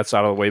against the Jets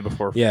out of the way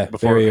before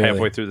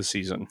halfway through the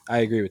season. I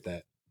agree with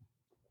that.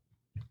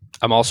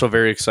 I'm also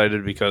very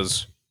excited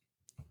because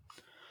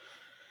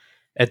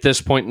at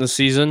this point in the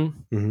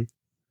season,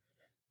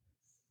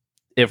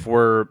 if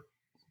we're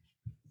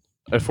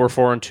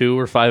 4-2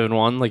 or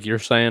 5-1, like you're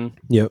saying,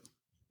 yep.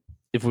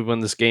 If we win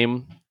this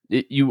game,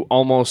 you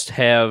almost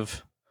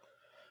have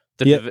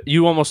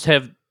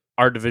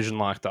our division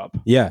locked up.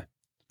 Yeah,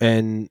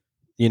 and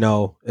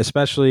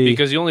especially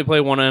because you only play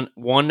one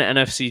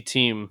NFC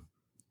team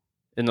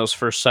in those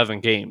first 7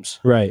 games,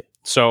 right?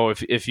 So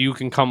if you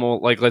can come,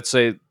 like, let's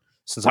say,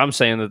 since I'm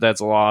saying that's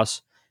a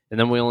loss, and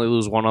then we only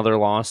lose one other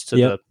loss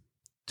to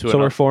so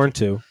we're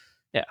 4-2.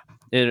 Yeah,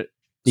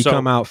 you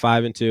come out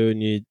 5-2,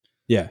 and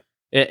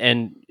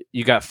and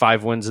you got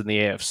 5 wins in the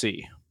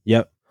AFC.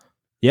 Yep.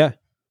 Yeah.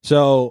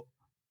 So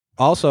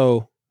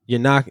also,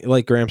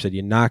 like Graham said,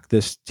 you knock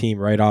this team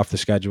right off the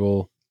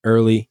schedule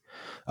early.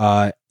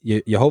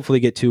 You hopefully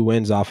get 2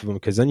 wins off of them,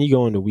 because then you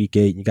go into week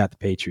 8 and you got the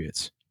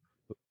Patriots.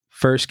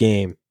 First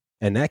game,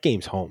 and that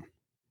game's home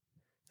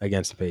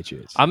against the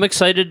Patriots. I'm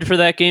excited for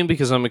that game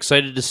because I'm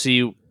excited to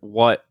see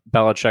what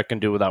Belichick can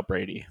do without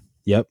Brady.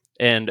 Yep.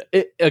 And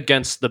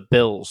against the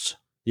Bills.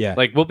 Yeah.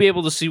 Like, we'll be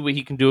able to see what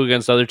he can do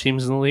against other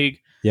teams in the league.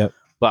 Yep.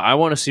 But I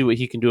want to see what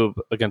he can do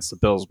against the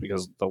Bills,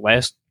 because the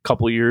last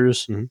couple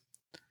years,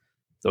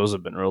 those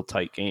have been real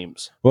tight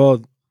games.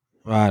 Well,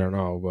 I don't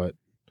know, but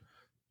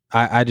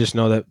I just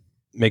know that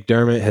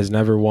McDermott has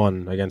never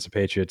won against the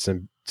Patriots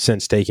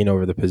since taking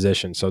over the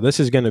position. So this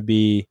is going to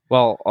be...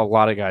 Well, a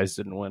lot of guys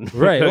didn't win.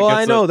 Right. Well,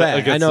 I know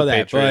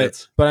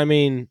that. But I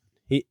mean...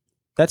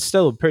 That's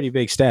still a pretty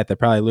big stat that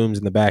probably looms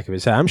in the back of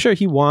his head. I'm sure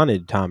he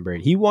wanted Tom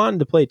Brady. He wanted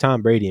to play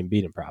Tom Brady and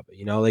beat him,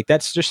 probably. Like,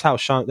 that's just how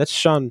Sean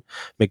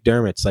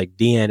McDermott's like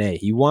DNA.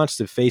 He wants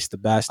to face the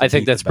best. I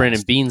think that's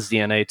Brandon Beane's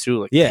DNA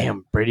too. Like,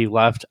 damn, Brady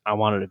left. I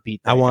wanted to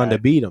beat that I wanted guy.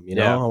 to beat him.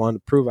 I wanted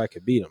to prove I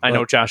could beat him. I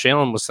know Josh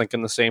Allen was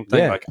thinking the same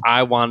thing. Like,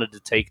 I wanted to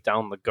take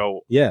down the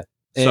GOAT. Yeah.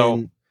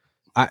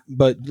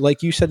 But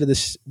like you said,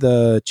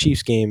 the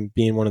Chiefs game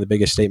being one of the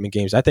biggest statement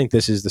games, I think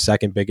this is the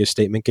second biggest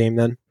statement game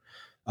then.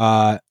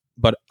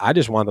 But I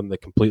just want them to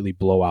completely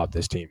blow out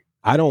this team.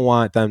 I don't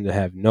want them to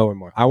have no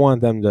remorse. I want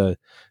them to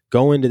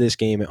go into this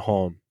game at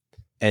home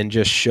and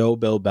just show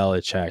Bill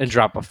Belichick. And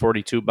drop a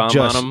 42 bomb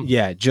on him.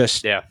 Yeah,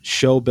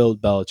 show Bill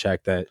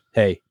Belichick that,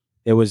 hey,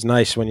 it was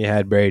nice when you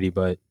had Brady,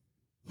 but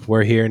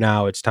we're here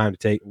now. It's time to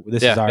take –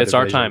 this is our It's division.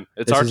 our time.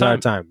 This is our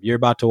time. You're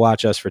about to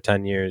watch us for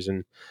 10 years,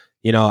 and –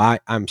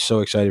 I'm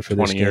so excited for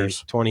this game.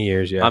 20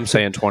 years, yeah. I'm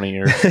saying 20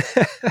 years.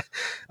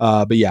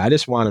 But yeah, I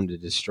just want them to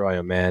destroy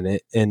them, man.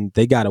 And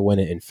they got to win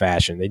it in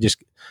fashion. They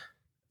just,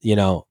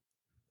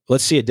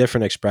 let's see a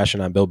different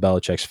expression on Bill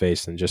Belichick's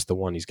face than just the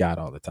one he's got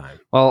all the time.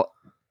 Well,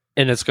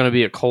 and it's going to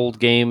be a cold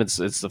game. It's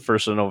the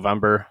 1st of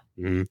November.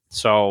 Mm-hmm.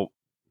 So.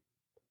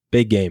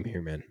 Big game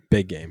here, man.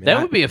 Big game.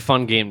 That would be a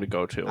fun game to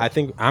go to. I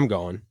think I'm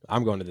going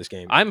to this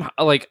game.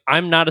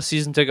 I'm not a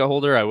season ticket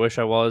holder. I wish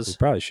I was. You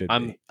probably should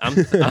be.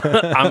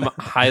 I'm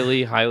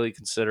highly, highly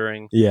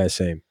considering. Yeah,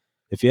 same.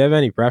 If you have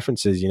any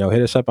preferences,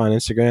 hit us up on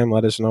Instagram.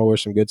 Let us know where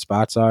some good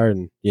spots are,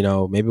 and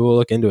maybe we'll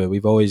look into it.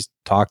 We've always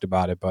talked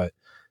about it, but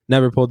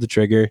never pulled the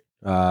trigger.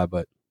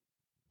 But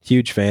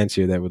huge fans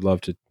here that would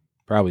love to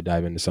probably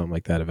dive into something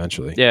like that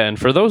eventually. Yeah, and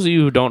for those of you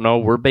who don't know,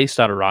 we're based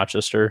out of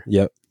Rochester.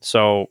 Yep.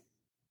 So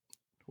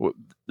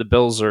the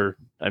Bills are,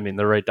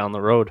 they're right down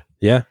the road.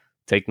 Yeah.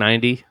 Take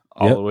 90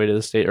 all the way to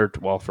the state, or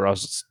for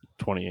us, it's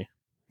 20.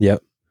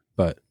 Yep.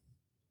 But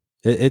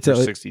it's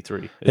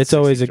 63. It's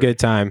always a good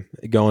time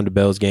going to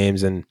Bills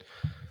games, and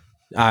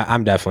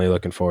I'm definitely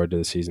looking forward to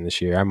the season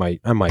this year. I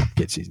might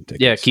get season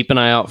tickets. Yeah, keep an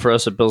eye out for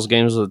us at Bills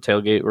games with the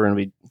tailgate. We're going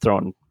to be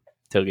throwing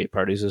tailgate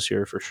parties this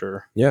year for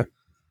sure. Yeah.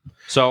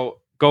 So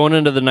going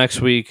into the next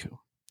week,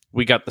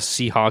 we got the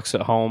Seahawks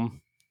at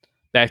home,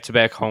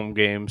 back-to-back home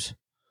games.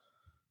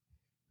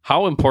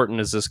 How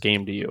important is this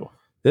game to you?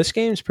 This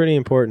game's pretty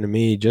important to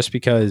me just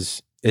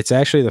because it's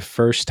actually the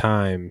first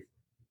time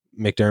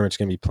McDermott's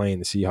going to be playing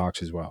the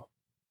Seahawks as well.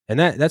 And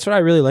that's what I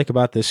really like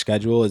about this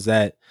schedule, is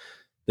that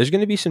there's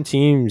going to be some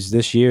teams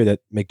this year that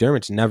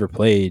McDermott's never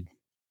played,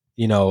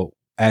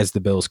 as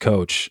the Bills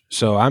coach.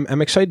 So I'm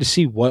excited to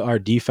see what our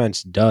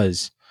defense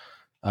does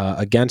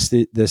against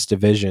this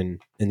division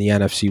in the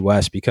NFC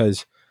West,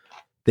 because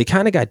they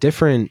kind of got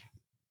different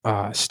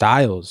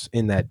styles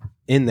in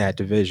that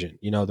division.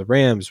 You know, the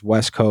Rams,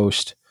 West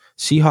Coast,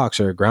 Seahawks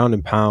are a ground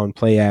and pound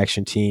play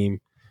action team.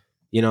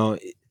 You know,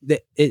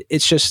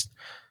 it's just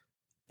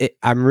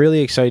I'm really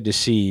excited to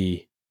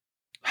see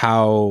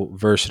how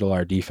versatile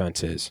our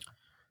defense is,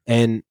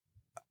 and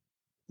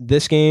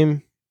this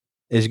game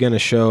is going to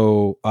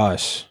show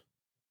us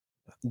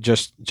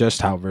just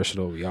how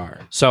versatile we are.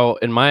 So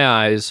in my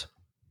eyes,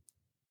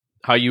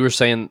 how you were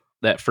saying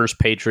that first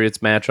Patriots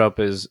matchup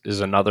is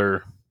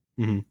another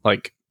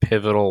like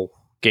pivotal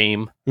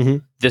game.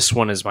 This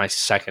one is my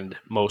second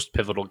most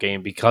pivotal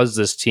game, because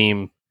this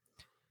team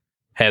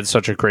had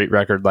such a great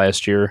record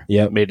last year.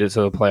 Made it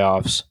to the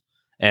playoffs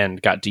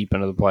and got deep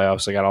into the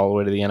playoffs. They got all the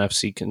way to the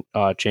NFC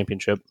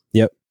championship.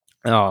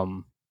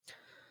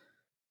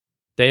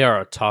 They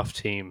are a tough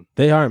team.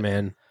 They are,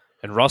 man.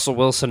 And Russell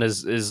Wilson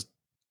is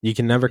you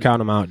can never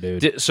count him out,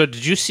 dude. So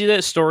did you see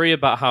that story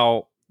about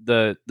how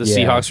the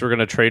Seahawks were going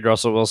to trade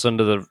Russell Wilson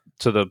to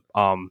the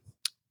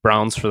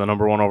Browns for the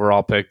number 1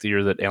 overall pick the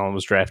year that Allen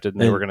was drafted,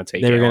 and they were going to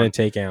take Allen? They were going to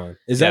take Allen.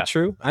 Is that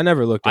true? I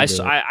never looked into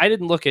it. I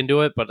didn't look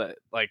into it, but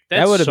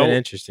that would have been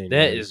interesting.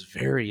 That is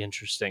very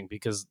interesting,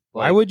 because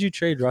why would you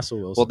trade Russell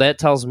Wilson? Well, that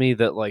tells me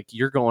that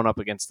you're going up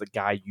against the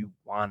guy you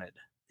wanted.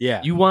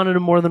 Yeah. You wanted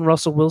him more than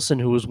Russell Wilson,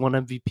 who has won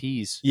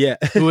MVPs. Yeah.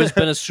 Who has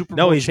been a Super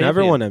Bowl No, he's champion.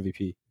 never won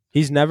MVP.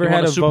 He's never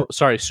had a vote.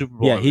 Sorry, Super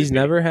Bowl. Yeah, MVP. he's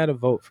never had a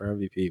vote for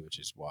MVP, which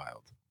is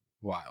wild.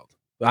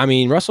 I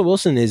mean, Russell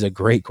Wilson is a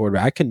great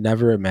quarterback. I could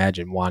never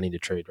imagine wanting to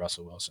trade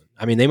Russell Wilson.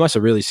 I mean, they must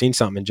have really seen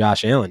something in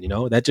Josh Allen, you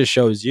know? That just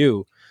shows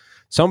you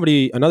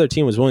another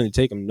team was willing to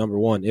take him number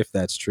 1, if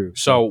that's true.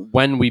 So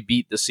when we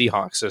beat the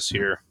Seahawks this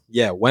year.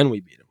 Yeah, when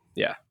we beat them.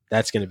 Yeah.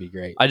 That's going to be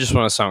great. I just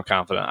want to sound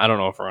confident. I don't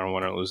know if we're going to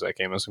win or lose that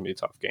game. It's going to be a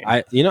tough game.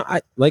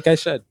 Like I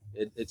said,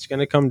 it's going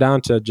to come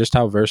down to just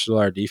how versatile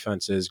our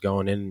defense is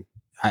going in.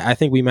 I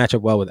think we match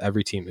up well with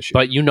every team this year.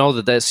 But you know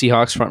that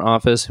Seahawks front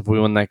office, if we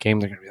win that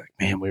game, they're going to be like,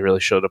 man, we really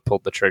should have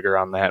pulled the trigger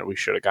on that. We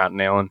should have gotten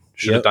Allen.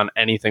 Should have done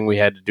anything we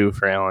had to do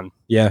for Allen.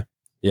 Yeah.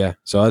 Yeah.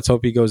 So let's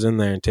hope he goes in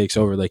there and takes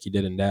over like he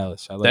did in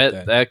Dallas. I like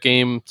that. That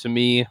game, to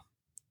me...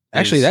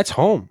 Actually, that's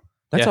home.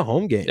 That's a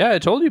home game. Yeah, I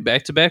told you,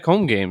 back-to-back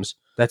home games.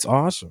 That's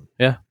awesome.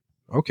 Yeah.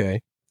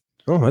 Okay.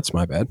 Oh, that's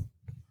my bad.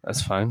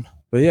 That's fine.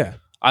 But yeah.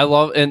 I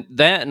love... And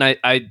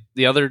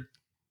the other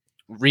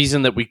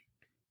reason that we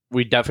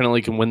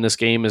definitely can win this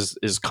game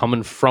is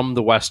coming from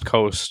the West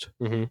Coast.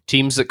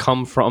 Teams that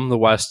come from the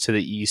West to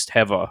the East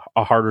have a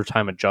harder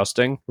time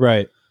adjusting.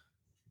 Right.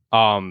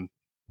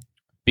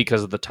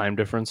 Because of the time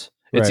difference.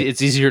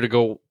 It's easier to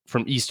go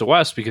from East to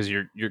West because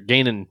you're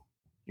gaining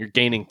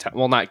time.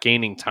 Well, not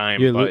gaining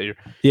time,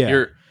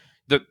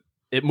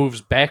 it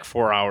moves back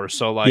 4 hours.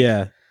 So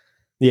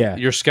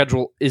your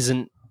schedule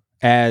isn't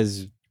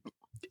as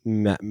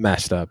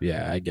messed up.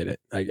 Yeah, I get it.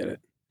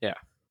 Yeah.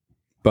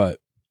 But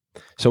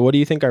so what do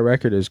you think our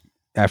record is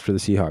after the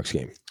Seahawks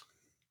game?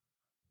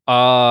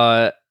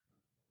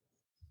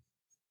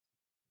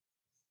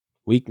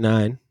 Week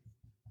 9.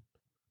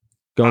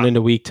 Going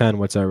into week 10,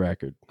 what's our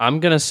record? I'm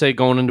going to say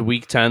going into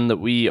week 10 that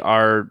we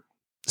are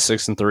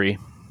 6-3.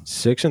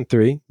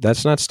 6-3.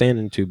 That's not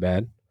standing too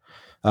bad.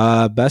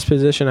 Best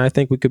position I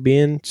think we could be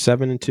in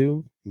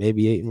 7-2,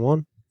 maybe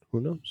 8-1. Who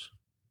knows?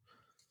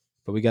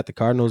 But we got the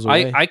Cardinals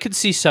away. I could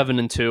see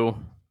 7-2.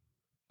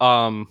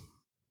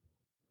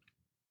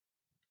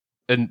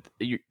 And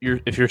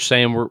if you're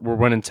saying we're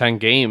winning 10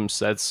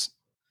 games,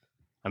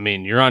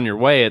 you're on your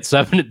way at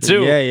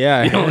 7-2.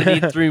 Yeah. You only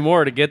need 3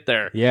 more to get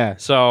there. Yeah.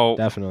 So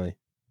definitely.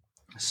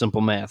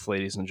 Simple math,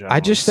 ladies and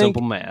gentlemen.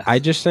 Simple math. I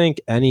just think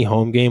any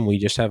home game, we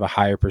just have a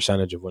higher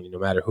percentage of winning, no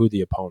matter who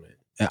the opponent.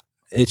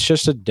 It's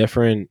just a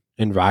different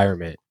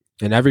environment,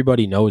 and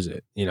everybody knows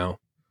it. You know,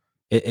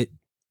 it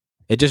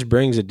just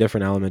brings a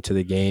different element to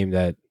the game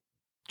that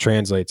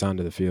translates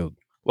onto the field.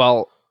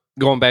 Well,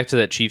 going back to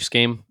that Chiefs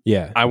game,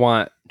 yeah, I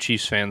want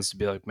Chiefs fans to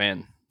be like,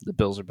 man, the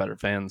Bills are better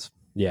fans.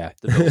 Yeah,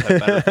 the Bills have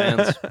better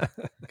fans,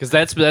 because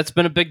that's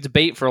been a big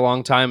debate for a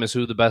long time, is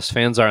who the best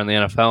fans are in the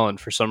NFL, and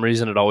for some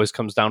reason it always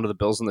comes down to the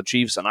Bills and the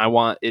Chiefs, and I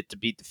want it to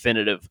be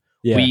definitive.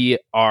 Yeah. We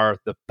are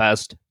the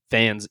best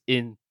fans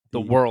in the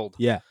world.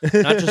 Yeah,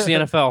 not just the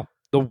NFL,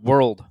 the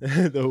world,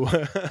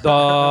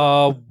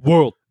 the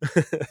world.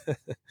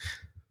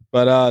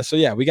 But so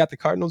yeah, we got the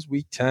Cardinals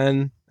week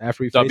 10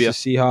 after we face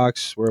the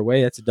Seahawks. We're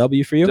away. That's a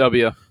W for you.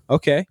 W.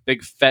 Okay.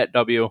 Big fat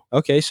W.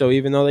 Okay, so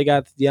even though they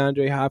got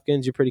DeAndre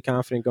Hopkins, you're pretty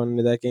confident going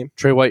into that game?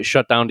 Trey White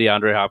shut down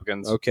DeAndre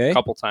Hopkins. Okay. A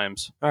couple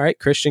times. All right.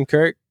 Christian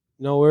Kirk,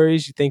 no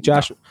worries. You think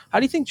Josh? No. How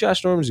do you think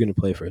Josh Norman's going to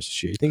play for us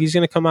this year? You think he's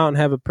going to come out and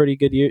have a pretty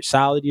good year,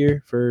 solid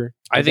year for?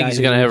 I think he's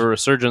going to have a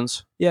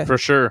resurgence. Yeah, for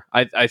sure.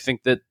 I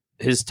think that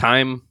his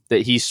time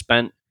that he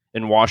spent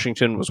in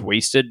Washington was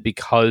wasted,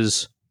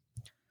 because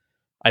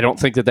I don't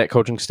think that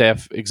coaching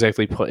staff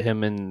exactly put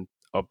him in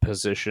a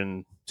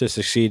position to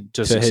succeed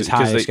to his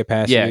highest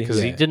capacity. Yeah, because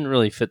he didn't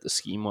really fit the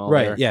scheme well.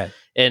 Right. There. Yeah.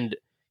 And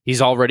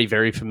he's already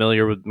very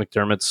familiar with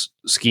McDermott's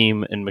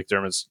scheme and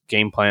McDermott's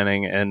game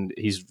planning, and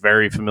he's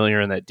very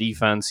familiar in that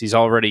defense. He's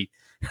already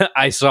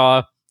I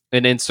saw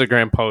an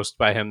Instagram post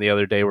by him the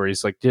other day where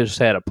he's like, just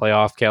had a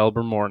playoff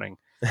caliber morning.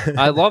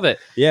 I love it.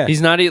 Yeah.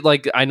 He's not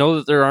like, I know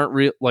that there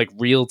aren't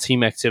real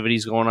team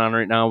activities going on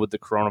right now with the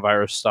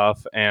coronavirus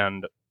stuff,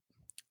 and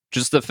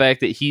just the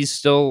fact that he's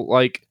still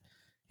like,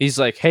 he's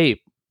like,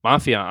 hey,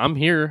 Mafia, I'm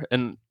here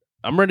and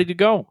I'm ready to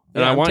go.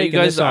 And I want you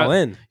guys all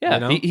in. Yeah. You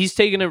know? He's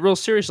taking it real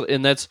seriously.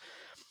 And that's,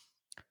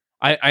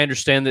 I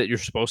understand that you're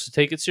supposed to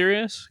take it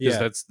serious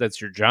because that's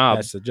your job.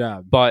 That's the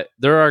job. But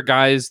there are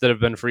guys that have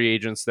been free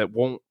agents that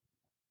won't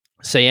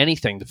say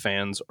anything to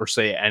fans or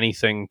say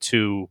anything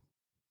to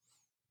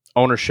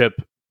ownership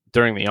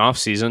during the off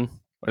season,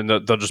 and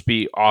they'll just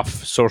be off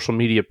social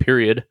media,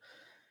 period.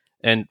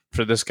 And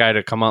for this guy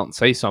to come out and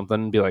say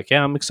something and be like,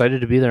 yeah, I'm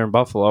excited to be there in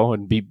Buffalo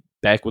and be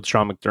back with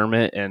Sean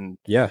McDermott and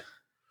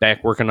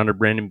back working under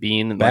Brandon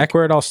Beane and back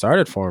where it all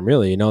started for him,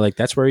 really. You know, like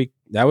that's where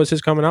that was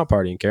his coming out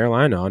party in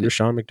Carolina under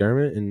Sean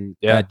McDermott and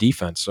that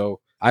defense. So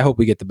I hope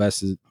we get the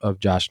best of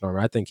Josh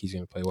Norman. I think he's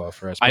going to play well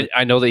for us.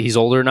 I know that he's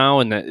older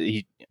now and that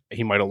he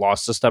might have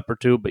lost a step or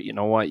two, but you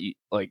know what?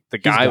 The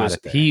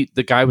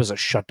guy was a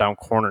shutdown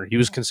corner. He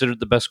was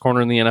considered the best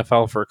corner in the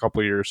NFL for a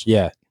couple of years.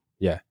 Yeah.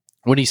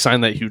 When he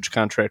signed that huge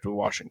contract with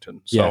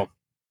Washington. So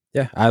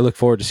yeah, I look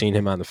forward to seeing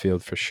him on the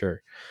field for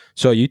sure.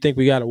 So you think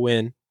we got to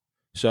win?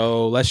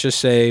 So let's just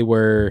say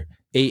we're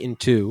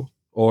 8-2,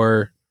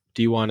 or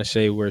do you want to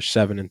say we're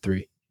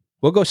 7-3?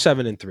 We'll go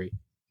 7-3.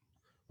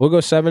 We'll go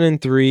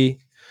 7-3.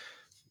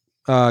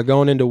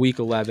 Going into week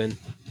 11.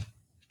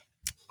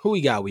 Who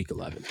we got week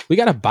 11? We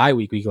got a bye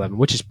week 11,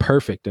 which is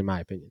perfect in my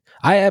opinion.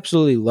 I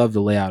absolutely love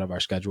the layout of our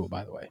schedule,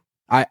 by the way.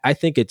 I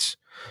think it's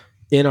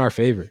in our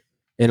favor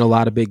in a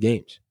lot of big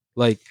games.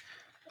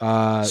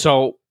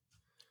 So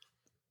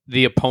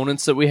the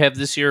opponents that we have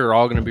this year are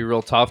all going to be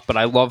real tough, but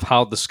I love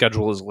how the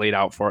schedule is laid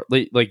out for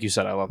it. Like you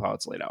said, I love how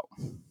it's laid out.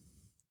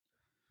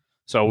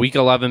 So week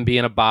 11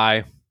 being a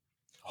bye,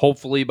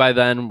 hopefully by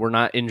then we're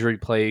not injury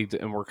plagued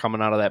and we're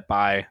coming out of that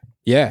bye.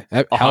 Yeah,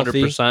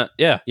 100%.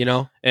 Yeah, you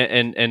know,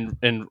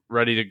 and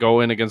ready to go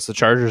in against the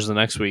Chargers the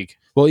next week.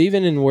 Well,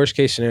 even in worst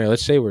case scenario,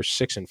 let's say we're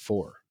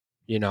 6-4.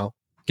 You know,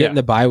 getting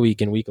the bye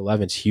week in week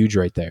 11 is huge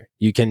right there.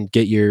 You can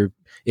get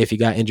if you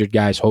got injured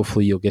guys,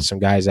 hopefully you'll get some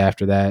guys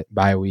after that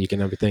bye week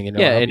and everything. And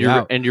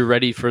you're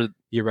ready for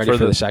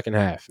the second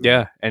half.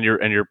 Yeah, and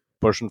you're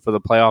pushing for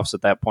the playoffs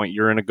at that point.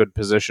 You're in a good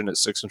position at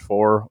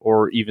 6-4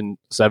 or even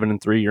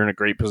 7-3. You're in a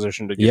great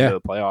position to get to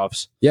the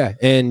playoffs. Yeah,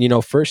 and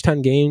first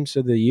 10 games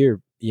of the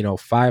year,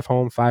 5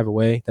 home, 5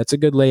 away. That's a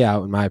good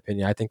layout in my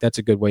opinion. I think that's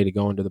a good way to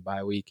go into the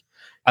bye week.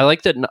 I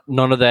like that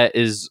none of that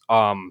is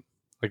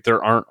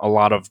there aren't a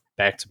lot of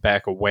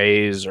back-to-back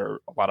aways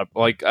or a lot of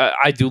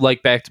I do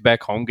like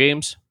back-to-back home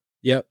games.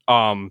 Yep.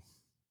 That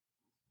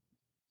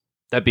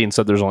being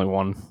said, there's only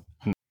one.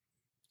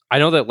 I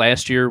know that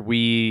last year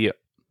we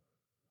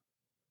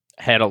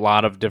had a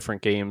lot of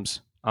different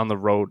games on the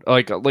road.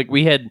 I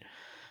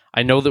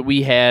know that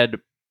we had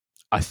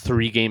a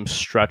 3-game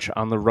stretch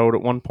on the road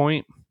at one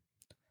point,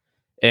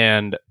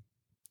 and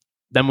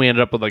then we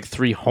ended up with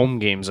 3 home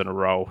games in a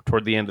row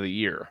toward the end of the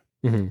year.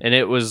 Mm-hmm. And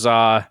it was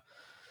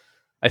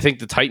I think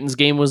the Titans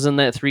game was in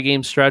that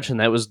 3-game stretch,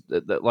 and that was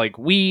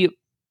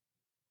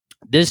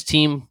this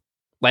team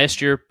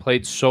last year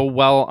played so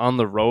well on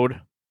the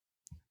road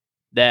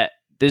that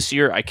this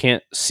year I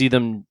can't see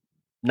them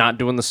not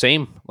doing the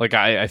same.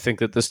 I think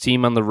that this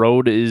team on the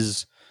road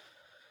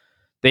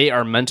they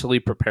are mentally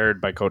prepared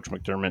by Coach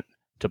McDermott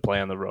to play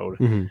on the road.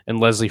 Mm-hmm. And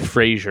Leslie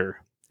Frazier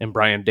and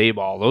Brian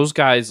Daboll, those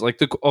guys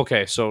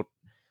so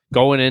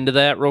going into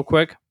that real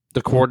quick,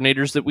 the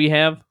coordinators that we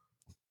have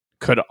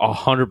could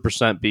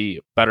 100%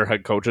 be better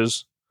head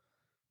coaches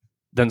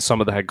than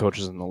some of the head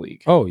coaches in the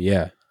league. Oh,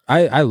 yeah.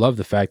 I love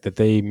the fact that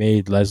they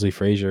made Leslie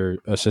Frazier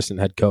assistant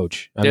head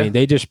coach. I mean,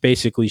 they just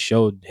basically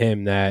showed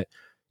him that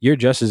you're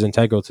just as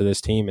integral to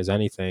this team as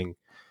anything.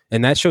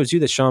 And that shows you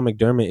that Sean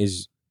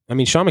McDermott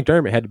Sean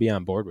McDermott had to be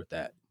on board with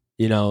that.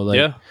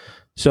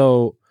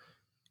 So,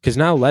 because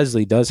now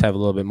Leslie does have a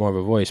little bit more of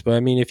a voice.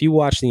 But, if you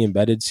watch the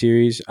Embedded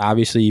series,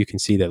 obviously you can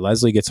see that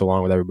Leslie gets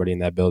along with everybody in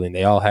that building.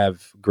 They all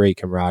have great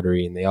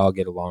camaraderie, and they all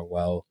get along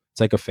well. It's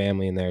like a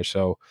family in there.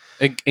 So,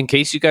 in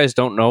case you guys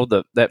don't know,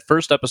 that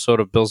first episode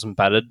of Bills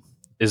Embedded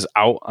is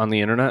out on the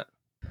internet.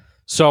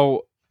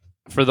 So,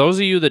 for those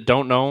of you that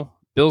don't know,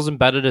 Bills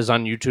Embedded is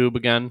on YouTube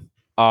again.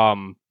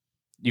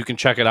 You can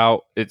check it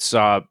out. It's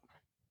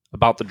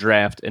about the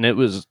draft, and it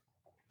was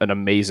an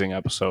amazing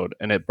episode,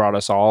 and it brought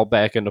us all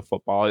back into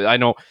football. I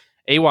know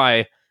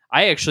AY,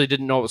 I actually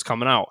didn't know it was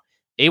coming out.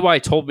 AY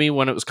told me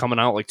when it was coming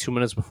out 2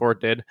 minutes before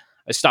it did.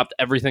 I stopped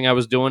everything I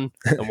was doing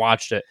and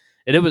watched it.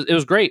 And it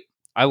was great.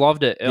 I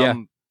loved it.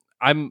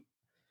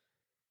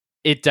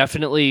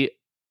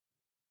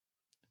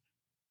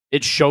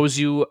 It shows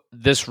you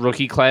this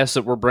rookie class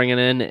that we're bringing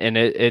in, and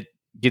it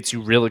gets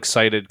you real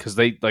excited because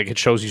it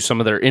shows you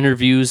some of their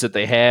interviews that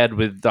they had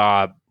with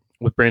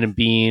Brandon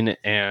Beane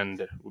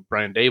and with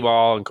Brian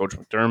Daboll and Coach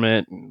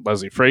McDermott and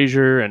Leslie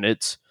Frazier, and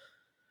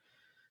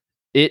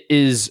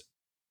it'll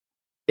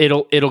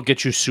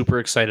get you super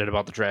excited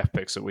about the draft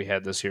picks that we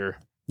had this year.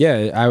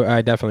 Yeah,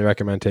 I definitely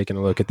recommend taking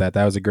a look at that.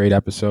 That was a great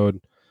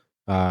episode.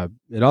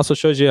 It also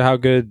shows you how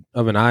good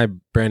of an eye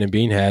Brandon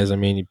Beane has. I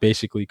mean, he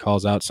basically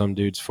calls out some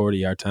dude's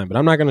 40-yard time, but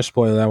I'm not going to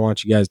spoil it. I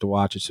want you guys to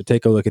watch it, so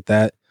take a look at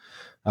that.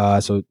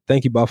 So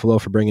thank you, Buffalo,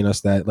 for bringing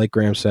us that. Like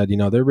Graham said,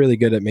 they're really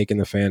good at making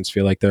the fans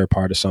feel like they're a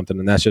part of something,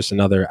 and that's just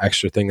another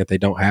extra thing that they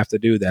don't have to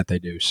do that they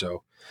do.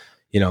 So,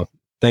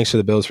 thanks to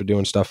the Bills for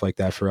doing stuff like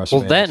that for us.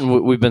 Well,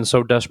 then we've been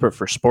so desperate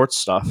for sports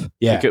stuff.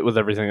 Yeah, with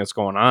everything that's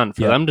going on,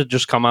 for them to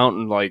just come out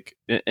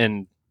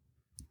and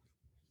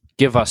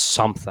give us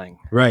something,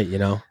 right?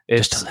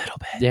 It's, just a little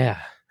bit. Yeah,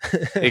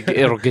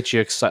 it'll get you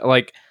excited.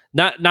 Like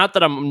not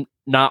that I'm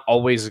not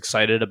always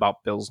excited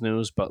about Bills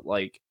news, but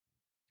like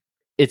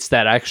it's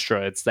that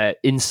extra, it's that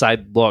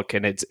inside look,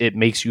 and it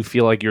makes you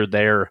feel like you're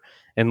there,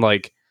 and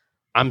like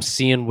I'm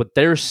seeing what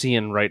they're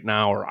seeing right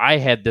now, or I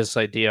had this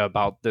idea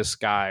about this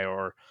guy,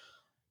 or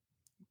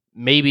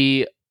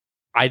maybe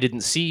I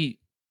didn't see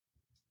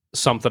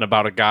something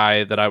about a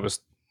guy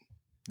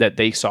that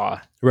they saw,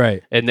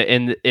 right? And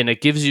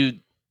it gives you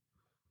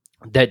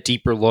that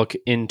deeper look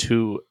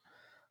into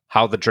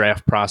how the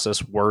draft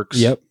process works.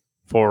 Yep.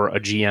 For a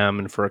GM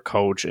and for a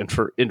coach and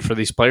for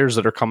these players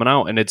that are coming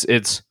out, and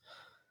it's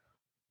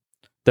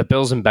the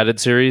Bills Embedded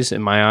series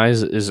in my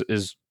eyes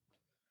is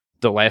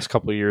the last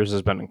couple of years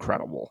has been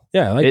incredible.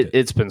 Yeah, I liked it.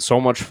 It's been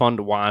so much fun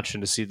to watch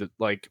and to see that,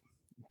 like,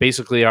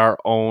 basically our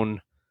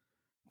own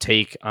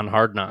take on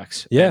Hard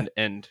Knocks. Yeah,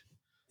 and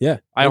yeah,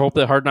 I hope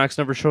that Hard Knocks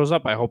never shows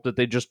up. I hope that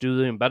they just do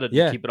the Embedded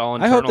and keep it all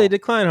internal. I hope they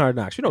decline Hard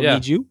Knocks. We don't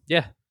need you.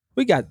 Yeah.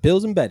 We got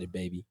Bills Embedded,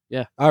 baby.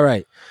 Yeah. All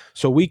right.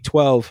 So week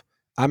 12,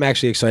 I'm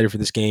actually excited for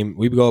this game.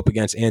 We go up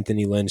against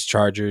Anthony Lynn's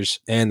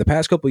Chargers. And the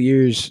past couple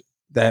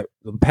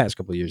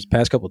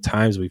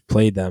times we've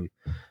played them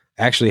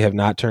actually have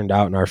not turned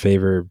out in our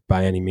favor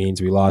by any means.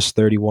 We lost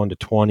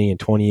 31-20 in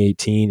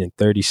 2018 and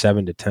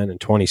 37-10 in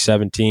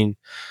 2017.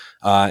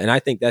 And I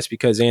think that's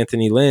because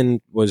Anthony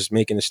Lynn was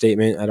making a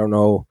statement. I don't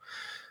know,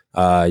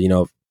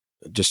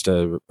 just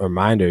a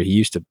reminder, he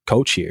used to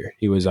coach here.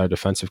 He was our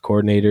offensive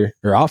coordinator.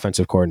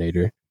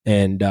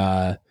 And,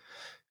 the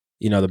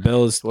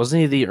Bills...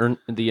 Wasn't he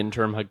the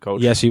interim head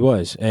coach? Yes, he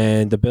was.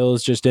 And the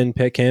Bills just didn't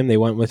pick him. They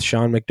went with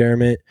Sean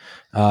McDermott.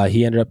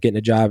 He ended up getting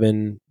a job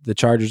in the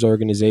Chargers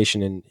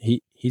organization, and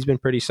he's been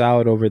pretty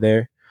solid over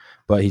there.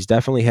 But he's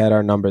definitely had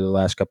our number the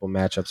last couple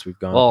matchups we've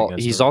gone up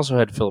against. Well, he's also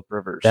had Phillip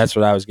Rivers. That's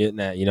what I was getting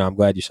at. I'm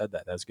glad you said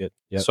that. That's good.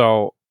 Yep.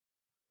 So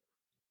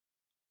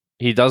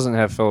he doesn't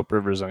have Phillip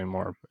Rivers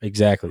anymore.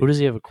 Exactly. Who does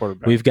he have a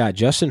quarterback? We've got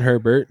Justin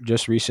Herbert,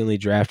 just recently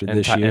drafted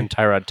this year. And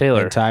Tyrod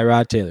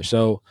Taylor.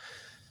 So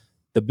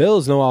the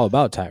Bills know all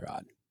about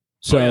Tyrod.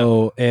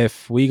 So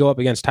if we go up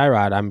against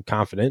Tyrod, I'm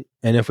confident.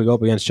 And if we go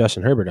up against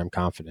Justin Herbert, I'm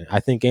confident. I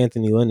think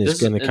Anthony Lynn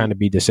is going to kind of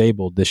be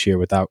disabled this year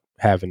without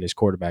having his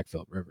quarterback,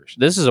 Phillip Rivers.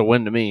 This is a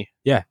win to me.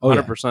 Yeah.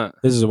 100%. Yeah.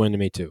 This is a win to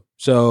me too.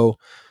 So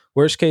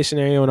worst case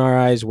scenario in our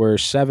eyes, we're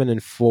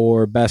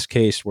 7-4. Best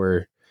case,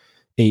 we're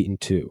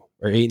 8-2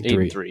 or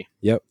 8-3. 8-3.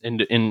 Yep.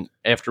 In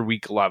after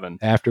week 11.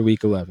 After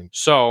week 11.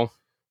 So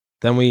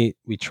then we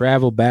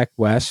travel back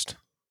west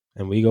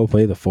and we go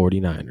play the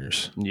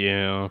 49ers.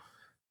 Yeah.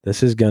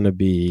 This is going to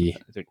be...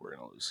 I think we're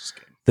going to lose this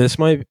game.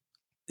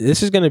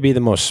 This is going to be the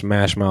most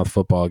smash-mouth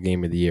football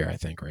game of the year, I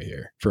think, right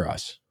here for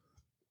us.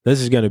 This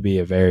is going to be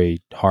a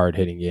very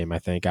hard-hitting game, I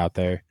think, out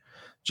there.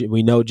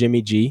 We know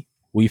Jimmy G.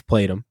 We've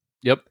played him.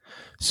 Yep.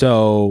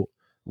 So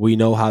we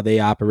know how they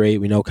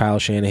operate. We know Kyle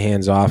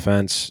Shanahan's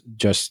offense.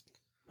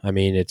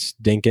 It's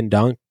dink and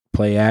dunk,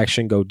 play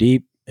action, go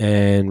deep,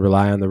 and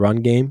rely on the run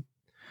game.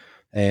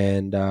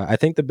 And I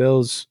think the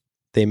Bills,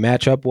 they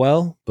match up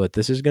well, but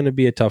this is going to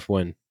be a tough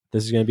win.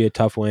 This is going to be a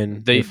tough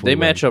win. They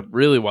match up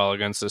really well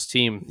against this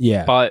team.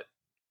 Yeah. But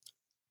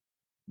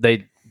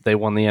they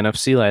won the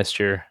NFC last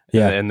year.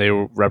 Yeah. And they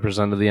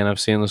represented the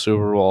NFC in the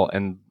Super Bowl,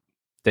 and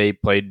they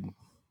played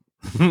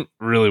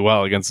really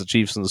well against the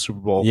Chiefs in the Super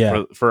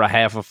Bowl for a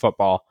half of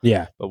football.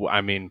 Yeah. But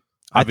I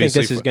think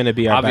this is going to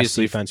be our best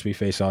defense we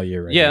face all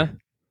year. Yeah.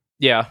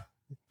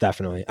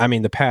 Definitely.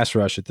 The pass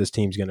rush that this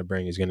team's going to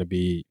bring is going to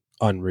be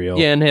unreal.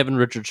 Yeah, and having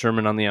Richard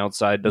Sherman on the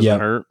outside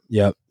doesn't hurt.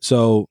 Yep.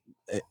 So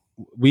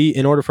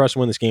in order for us to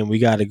win this game, we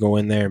got to go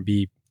in there and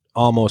be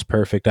almost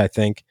perfect, I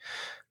think.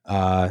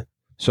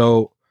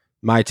 So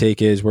my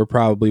take is we're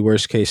probably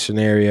worst case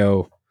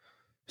scenario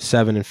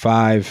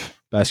 7-5,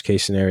 best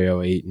case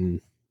scenario 8-4.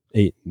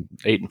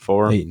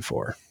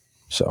 8-4.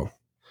 So,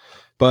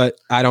 but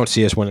I don't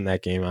see us winning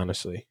that game,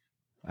 honestly.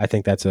 I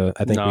think we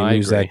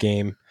lose that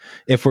game.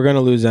 If we're going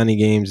to lose any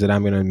games that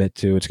I'm going to admit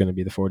to, it's going to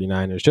be the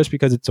 49ers, just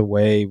because it's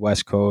away,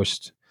 West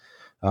Coast.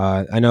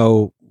 I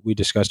know we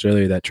discussed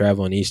earlier that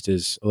traveling east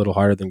is a little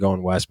harder than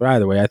going west, but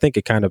either way, I think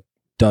it kind of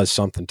does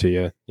something to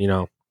you,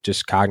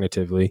 just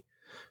cognitively.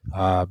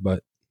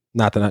 But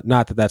not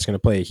that that's going to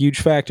play a huge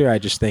factor. I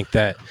just think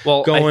that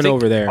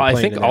over there. I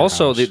think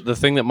also the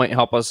thing that might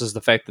help us is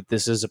the fact that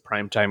this is a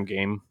primetime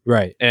game.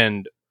 Right.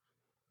 And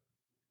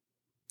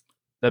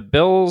the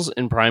Bills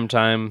in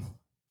primetime,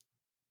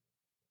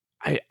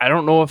 I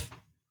don't know if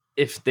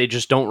if they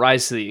just don't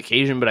rise to the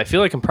occasion. But I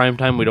feel like in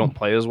primetime we don't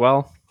play as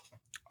well.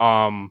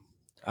 I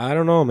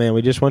don't know, man.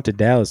 We just went to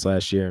Dallas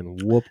last year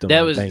and whooped them.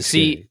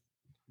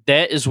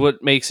 That is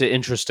what makes it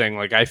interesting.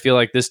 Like I feel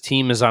like this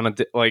team is on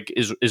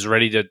is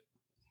ready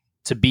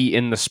to be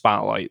in the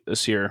spotlight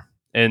this year,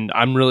 and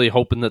I'm really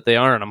hoping that they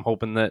are, and I'm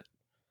hoping that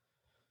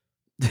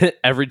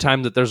every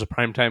time that there's a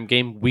primetime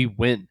game, we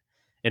win,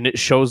 and it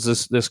shows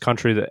this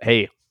country that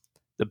hey,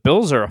 the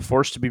Bills are a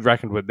force to be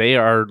reckoned with. They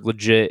are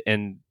legit,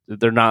 and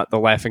they're not the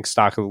laughing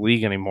stock of the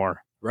league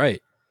anymore.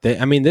 Right.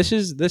 This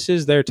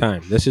is their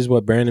time. This is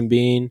what Brandon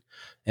Beane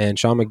and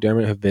Sean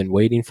McDermott have been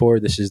waiting for.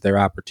 This is their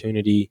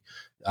opportunity.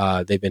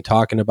 They've been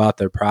talking about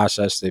their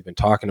process. They've been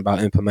talking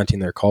about implementing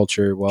their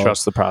culture. Well,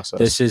 trust the process.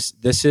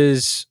 This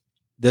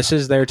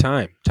is their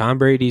time. Tom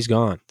Brady's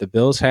gone. The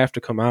Bills have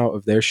to come out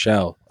of their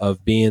shell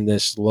of being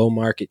this low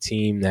market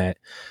team that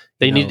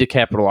they need to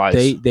capitalize.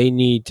 They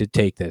need to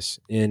take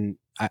this, and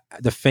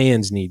the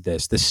fans need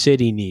this. The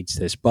city needs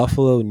this.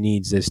 Buffalo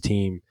needs this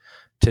team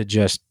to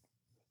just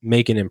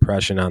make an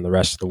impression on the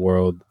rest of the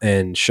world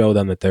and show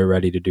them that they're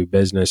ready to do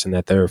business and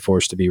that they're a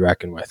force to be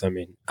reckoned with. I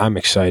mean, I'm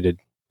excited.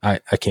 I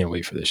can't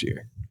wait for this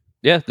year.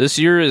 Yeah, this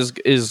year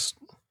is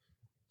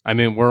I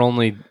mean, we're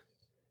only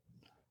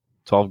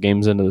 12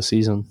 games into the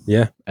season.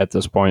 Yeah. At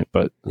this point,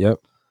 but yep.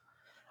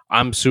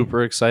 I'm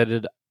super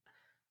excited.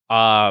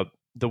 The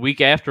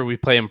week after we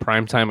play in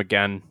primetime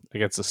again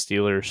against the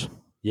Steelers.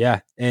 Yeah,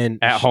 and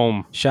at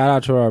home. Shout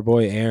out to our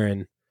boy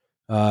Aaron.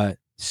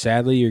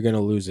 Sadly, you're going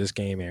to lose this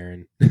game,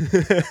 Aaron.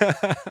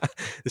 The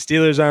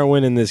Steelers aren't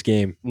winning this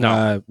game.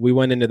 No. We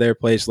went into their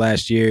place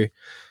last year.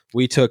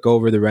 We took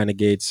over the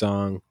Renegade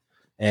song,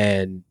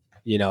 and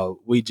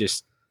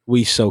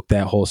we soaked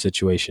that whole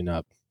situation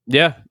up.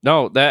 Yeah,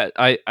 no, that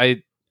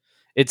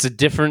it's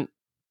different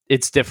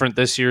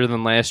this year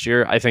than last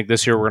year. I think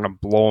this year we're going to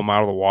blow them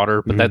out of the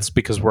water, but that's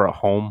because we're at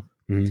home.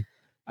 Mm-hmm.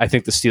 I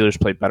think the Steelers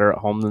play better at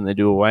home than they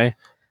do away.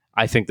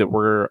 I think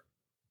that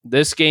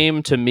this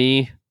game to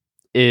me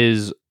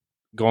is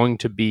going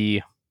to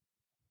be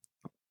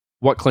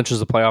what clinches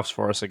the playoffs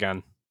for us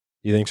again.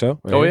 You think so?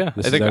 Oh yeah,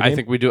 I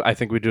think we do. I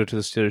think we do it to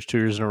the Steelers 2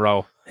 years in a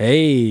row.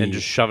 Hey, and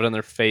just shove it in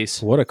their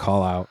face. What a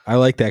call out! I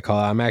like that call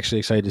out. I'm actually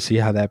excited to see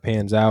how that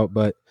pans out.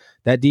 But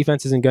that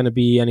defense isn't going to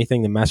be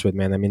anything to mess with,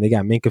 man. I mean, they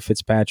got Minkah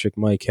Fitzpatrick,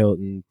 Mike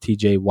Hilton,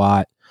 T.J.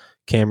 Watt,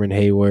 Cameron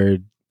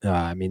Hayward.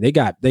 I mean, they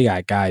got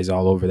guys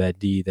all over that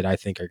D that I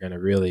think are going to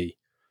really.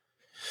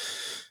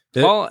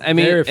 Well, I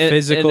mean, they're a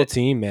physical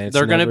team, man.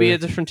 They're going to be a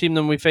different team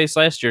than we faced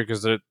last year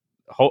because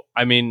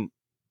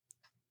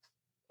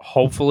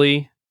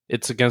hopefully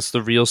it's against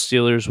the real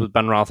Steelers with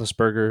Ben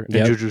Roethlisberger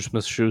and Juju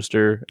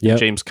Smith-Schuster and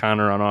James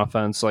Conner on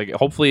offense. Like,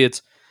 hopefully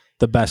it's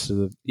the best of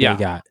the they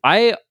got.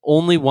 I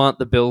only want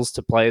the Bills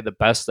to play the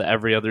best that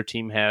every other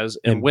team has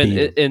and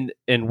win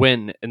and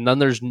win, and then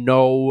there's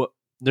no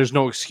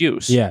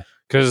excuse. Yeah,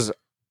 because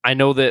I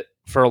know that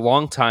for a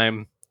long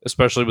time,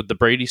 especially with the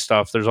Brady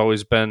stuff, there's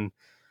always been,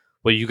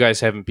 well, you guys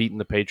haven't beaten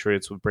the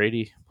Patriots with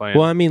Brady playing.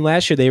 Well, I mean,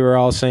 last year they were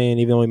all saying,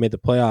 even though we made the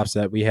playoffs,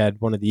 that we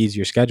had one of the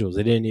easier schedules.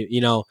 They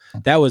didn't,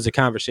 that was a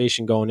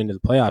conversation going into the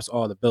playoffs.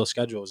 Oh, the Bills'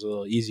 schedule is a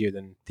little easier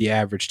than the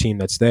average team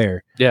that's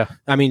there. Yeah.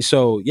 I mean,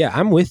 so, yeah,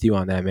 I'm with you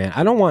on that, man.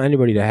 I don't want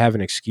anybody to have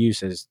an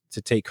excuse as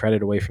to take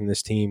credit away from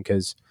this team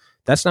because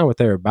that's not what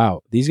they're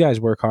about. These guys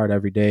work hard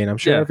every day, and I'm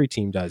sure every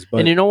team does. But,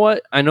 and you know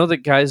what? I know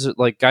that guys are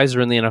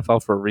in the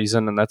NFL for a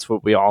reason, and that's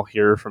what we all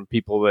hear from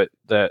people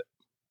that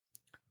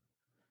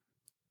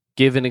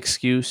give an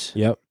excuse.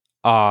 Yep.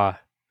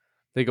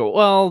 They go,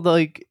 well,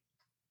 guys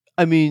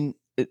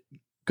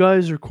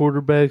are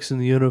quarterbacks in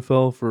the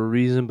NFL for a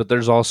reason, but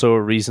there's also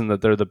a reason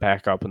that they're the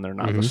backup and they're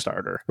not the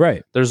starter.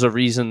 Right. There's a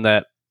reason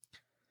that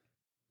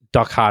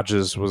Duck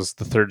Hodges was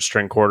the third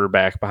string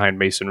quarterback behind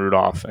Mason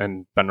Rudolph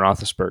and Ben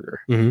Roethlisberger.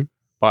 Mm-hmm.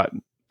 But,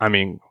 I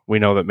mean, we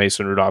know that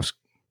Mason Rudolph's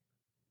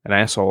an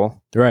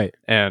asshole. Right.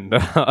 And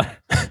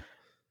Ben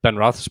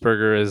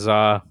Roethlisberger is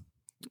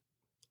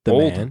the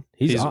old. Man.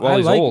 He's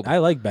old. I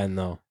like Ben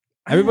though.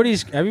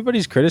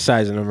 Everybody's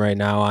criticizing him right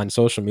now on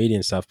social media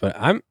and stuff, but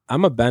I'm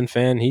a Ben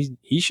fan.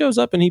 He shows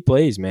up and he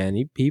plays, man.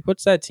 He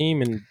puts that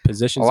team in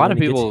positions. A lot of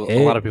people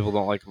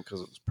don't like him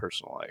because of his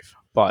personal life.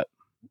 But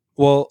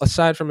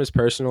aside from his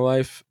personal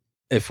life,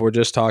 if we're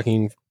just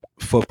talking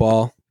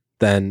football,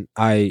 then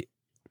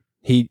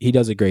he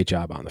does a great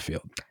job on the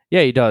field.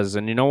 Yeah, he does.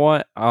 And you know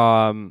what?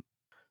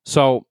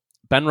 So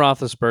Ben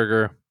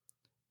Roethlisberger,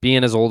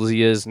 being as old as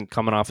he is and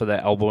coming off of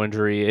that elbow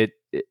injury,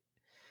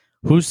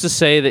 who's to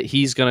say that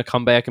he's going to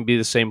come back and be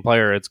the same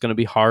player? It's going to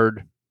be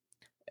hard.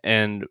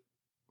 And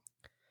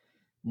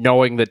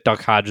knowing that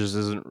Duck Hodges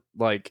isn't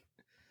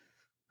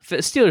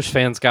Steelers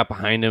fans got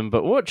behind him,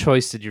 but what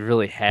choice did you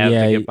really have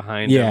to get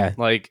behind him?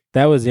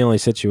 That was the only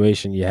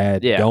situation you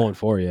had going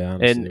for you.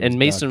 Honestly, and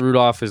Mason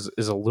Rudolph is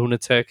a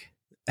lunatic.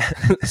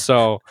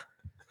 So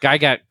guy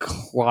got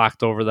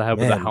clocked over the head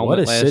with a helmet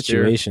last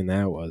year. What a situation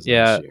that was.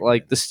 Yeah,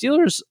 the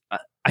Steelers,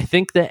 I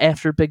think that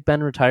after Big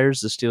Ben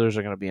retires, the Steelers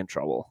are going to be in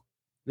trouble.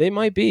 They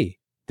might be.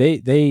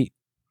 They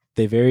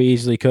They very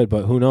easily could,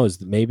 but who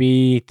knows?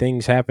 Maybe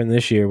things happen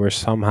this year where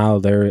somehow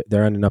they're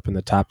ending up in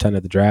the top 10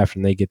 of the draft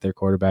and they get their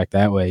quarterback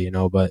that way,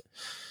 But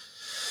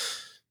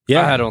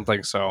yeah, I don't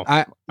think so.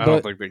 I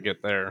don't think they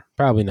get there.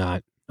 Probably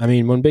not. I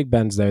mean, when Big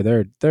Ben's there,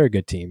 they're a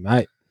good team.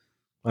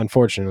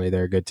 Unfortunately,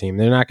 they're a good team.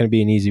 They're not going to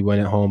be an easy win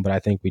at home, but I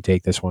think we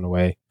take this one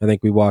away. I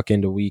think we walk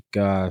into week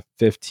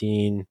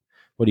 15.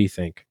 What do you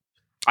think?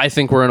 I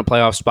think we're in a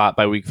playoff spot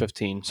by week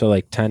 15. So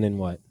like 10 and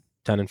what?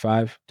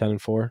 10-5,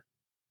 10-4.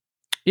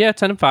 Yeah,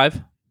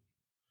 10-5.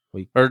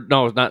 Or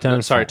no, not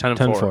 10. Sorry,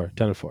 10-4.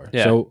 10-4.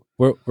 Yeah. So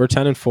we're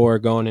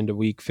 10-4 going into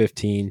week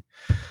 15,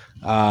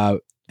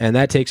 and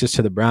that takes us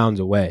to the Browns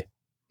away.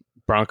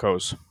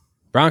 Broncos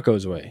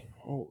away.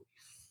 Holy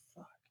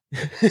fuck!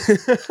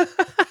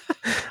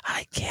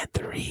 I can't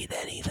read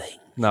anything.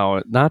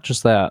 No, not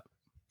just that.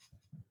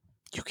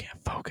 You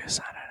can't focus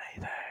on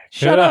anything.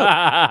 Shut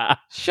up!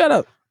 Shut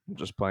up! I'm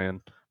just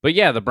playing. But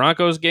yeah, the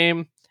Broncos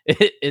game.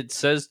 It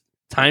says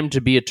time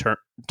to be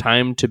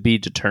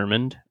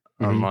determined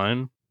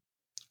online,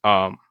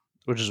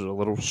 which is a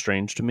little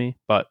strange to me,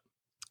 but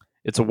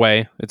it's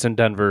away. It's in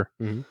Denver.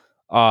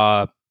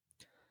 You're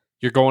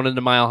going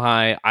into Mile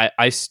High.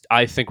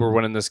 I think we're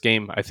winning this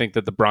game. I think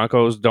that the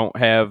Broncos don't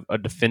have a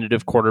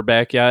definitive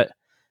quarterback yet,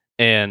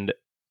 and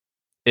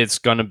it's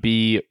gonna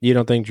be. You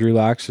don't think Drew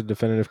Lock's a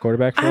definitive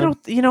quarterback? I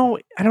don't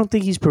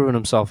think he's proven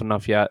himself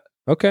enough yet.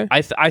 Okay.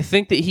 I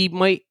think that he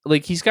might,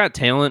 he's got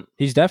talent.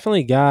 He's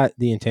definitely got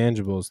the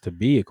intangibles to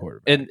be a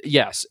quarterback. And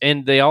yes,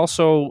 and they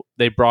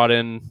brought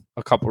in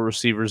a couple of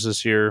receivers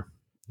this year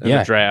in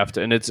the draft,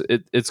 and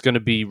it's going to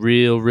be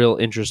real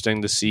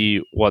interesting to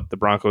see what the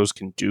Broncos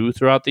can do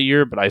throughout the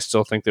year, but I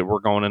still think that we're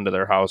going into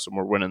their house and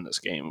we're winning this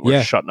game.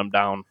 We're shutting them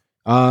down.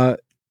 I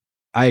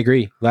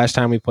agree. Last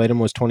time we played them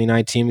was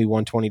 2019. We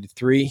won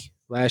 20-3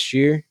 last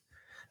year.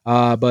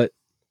 But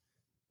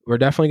we're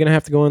definitely going to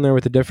have to go in there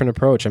with a different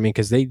approach. I mean,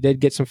 because they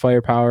did get some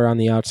firepower on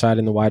the outside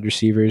and the wide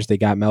receivers. They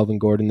got Melvin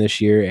Gordon this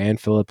year and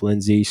Phillip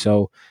Lindsay.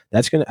 So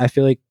I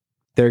feel like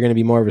they're going to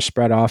be more of a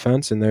spread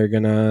offense, and they're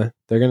going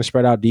to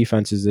spread out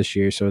defenses this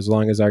year. So as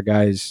long as our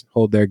guys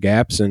hold their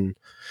gaps and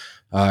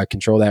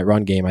control that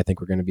run game, I think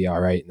we're going to be all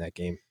right in that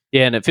game.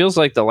 Yeah, and it feels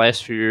like the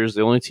last few years,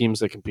 the only teams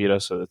that can beat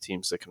us are the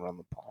teams that can run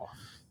the ball.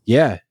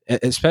 Yeah,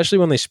 especially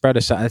when they spread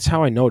us out. That's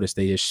how I noticed.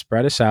 They just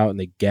spread us out and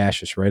they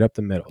gash us right up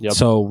the middle. Yep.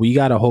 So we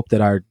got to hope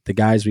that the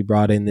guys we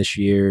brought in this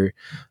year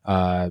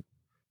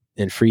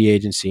in free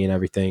agency and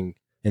everything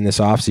in this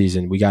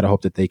offseason, we got to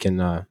hope that they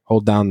can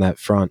hold down that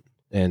front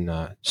and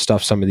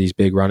stuff some of these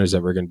big runners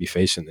that we're going to be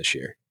facing this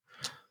year.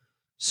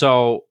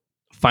 So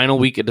final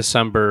week of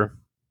December,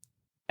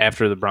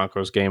 after the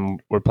Broncos game,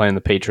 we're playing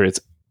the Patriots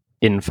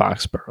in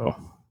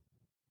Foxborough.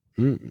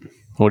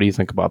 What do you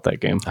think about that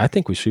game? I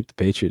think we sweep the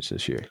Patriots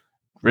this year.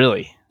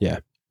 Really? Yeah.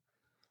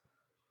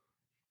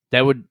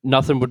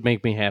 Nothing would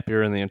make me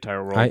happier in the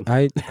entire world.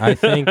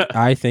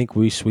 I think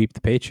we sweep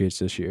the Patriots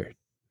this year.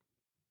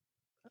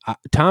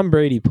 Tom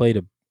Brady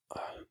played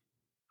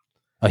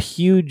a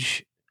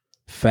huge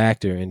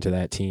factor into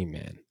that team,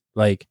 man.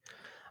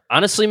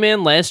 Honestly,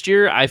 man, last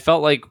year I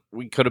felt like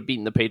we could have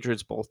beaten the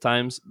Patriots both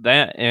times.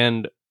 That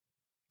and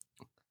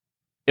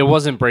it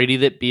wasn't Brady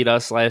that beat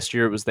us last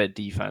year. It was that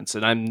defense.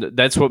 And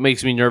that's what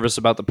makes me nervous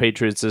about the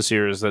Patriots this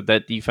year is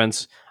that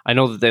defense, I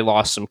know that they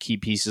lost some key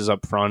pieces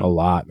up front. A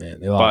lot, man.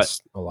 They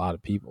lost a lot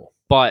of people.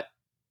 But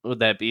with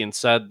that being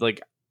said,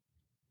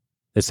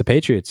 it's the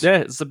Patriots. Yeah,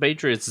 it's the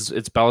Patriots.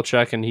 It's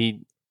Belichick, and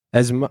he...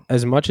 As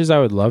much as I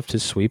would love to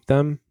sweep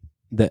them,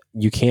 that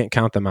you can't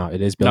count them out.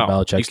 It is Bill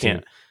Belichick's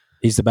team.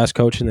 He's the best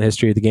coach in the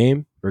history of the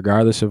game,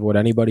 regardless of what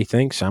anybody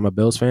thinks. I'm a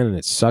Bills fan, and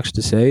it sucks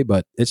to say,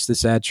 but it's the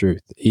sad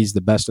truth. He's the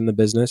best in the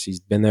business.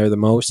 He's been there the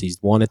most. He's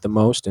won it the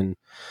most, and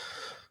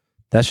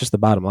that's just the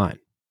bottom line.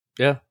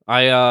 Yeah,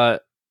 I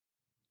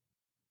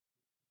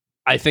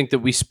think that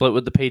we split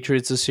with the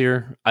Patriots this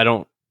year. I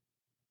don't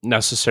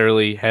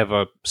necessarily have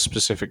a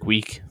specific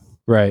week,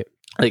 right?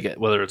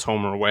 Whether it's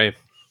home or away.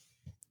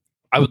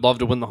 I would love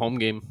to win the home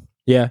game.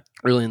 Yeah,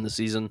 early in the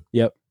season.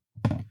 Yep.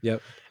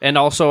 And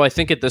also, I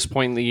think at this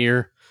point in the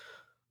year,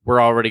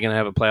 we're already going to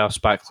have a playoff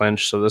spot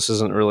clinched, so this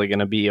isn't really going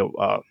to be a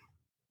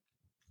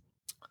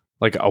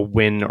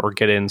win or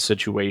get in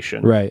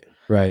situation. Right.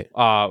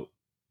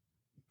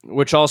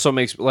 Which also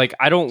makes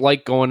I don't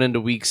like going into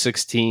week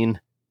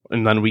 16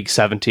 and then week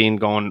 17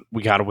 going,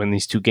 we got to win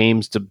these two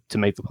games to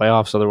make the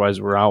playoffs, otherwise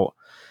we're out.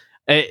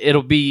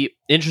 It'll be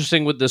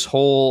interesting with this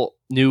whole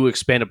new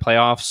expanded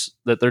playoffs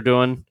that they're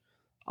doing.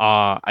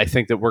 I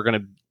think that we're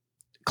going to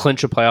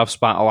clinch a playoff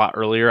spot a lot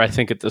earlier. I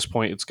think at this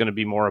point it's going to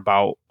be more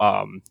about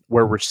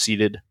where we're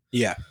seated.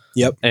 Yeah.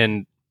 Yep.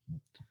 And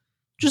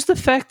just the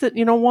fact that,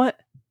 you know what?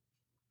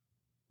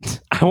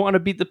 I want to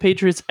beat the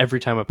Patriots every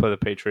time I play the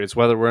Patriots,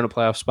 whether we're in a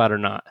playoff spot or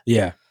not.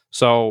 Yeah.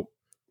 So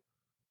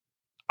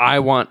I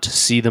want to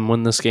see them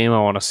win this game.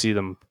 I want to see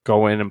them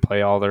go in and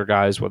play all their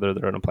guys, whether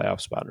they're in a playoff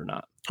spot or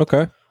not.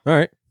 Okay. All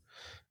right.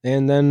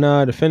 And then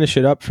to finish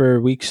it up for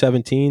week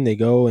 17, they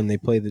go and they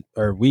play the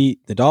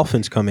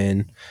Dolphins come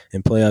in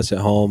and play us at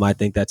home. I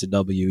think that's a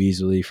W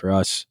easily for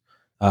us.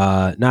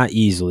 Not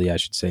easily, I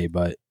should say,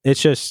 but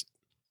it's just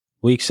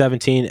week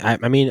 17.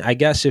 I mean, I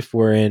guess if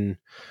we're in,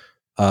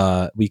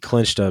 we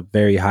clinched a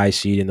very high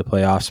seed in the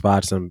playoff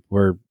spots, and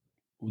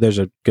there's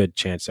a good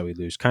chance that we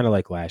lose, kind of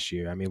like last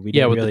year. I mean, we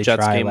didn't really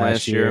try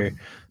last year.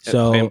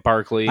 So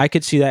Barkley. I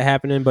could see that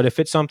happening, but if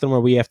it's something where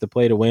we have to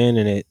play to win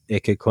and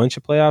it could clinch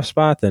a playoff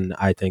spot, then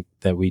I think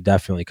that we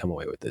definitely come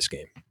away with this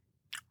game.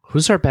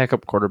 Who's our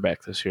backup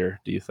quarterback this year,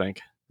 do you think?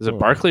 Is it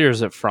Barkley or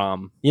is it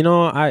Fromm?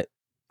 I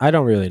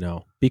don't really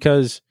know,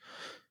 because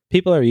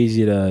people are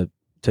easy to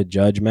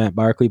judge Matt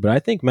Barkley, but I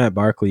think Matt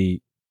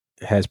Barkley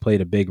has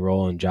played a big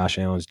role in Josh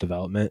Allen's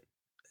development.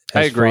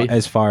 I agree.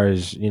 As far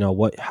as,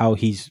 how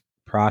he's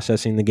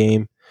processing the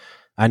game.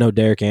 I know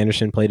Derek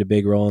Anderson played a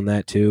big role in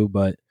that too,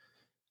 but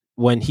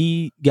when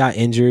he got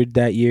injured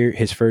that year,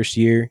 his first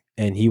year,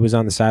 and he was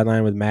on the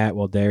sideline with Matt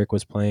while Derek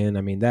was playing,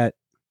 I mean, that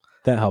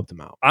helped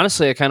him out.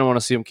 Honestly, I kind of want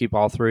to see him keep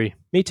all three.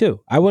 Me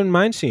too. I wouldn't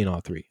mind seeing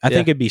all three. I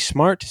think it'd be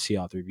smart to see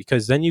all three,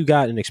 because then you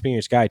got an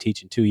experienced guy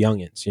teaching two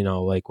youngins,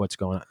 like what's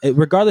going on.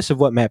 Regardless of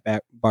what Matt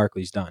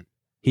Barkley's done,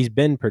 he's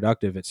been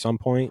productive at some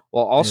point.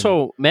 Well,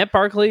 also, Matt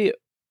Barkley,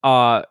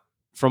 from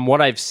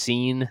what I've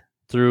seen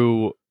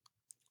through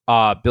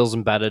Bills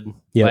Embedded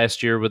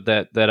last year with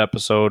that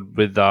episode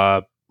with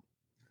I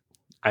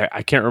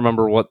can't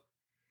remember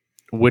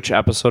which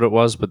episode it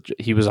was, but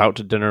he was out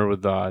to dinner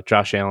with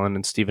Josh Allen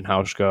and Stephen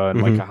Hauschka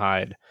and Micah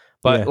Hyde.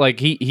 But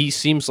he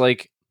seems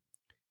like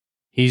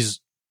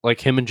he's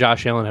like, him and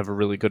Josh Allen have a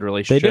really good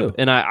relationship. They do.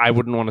 And I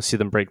wouldn't want to see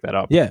them break that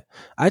up. Yeah.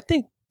 I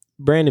think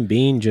Brandon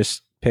Beane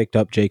just picked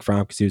up Jake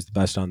Fromm because he was the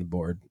best on the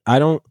board.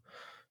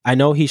 I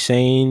know he's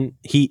saying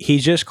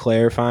he's just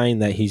clarifying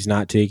that he's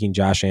not taking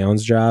Josh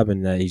Allen's job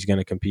and that he's going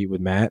to compete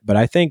with Matt. But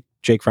I think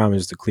Jake Fromm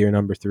is the clear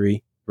number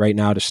 3 right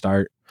now to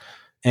start.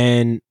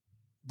 And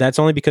that's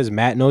only because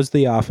Matt knows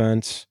the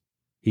offense.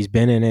 He's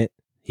been in it.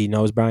 He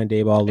knows Brian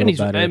Daboll a little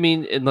better. I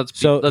mean, and let's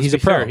he's be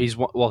fair.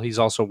 Pro. He's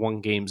also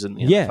won games in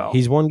the NFL. Yeah,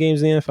 he's won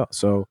games in the NFL.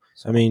 So,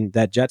 I mean,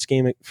 that Jets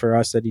game for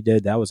us that he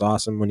did, that was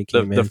awesome when he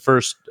came in. The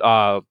first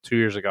 2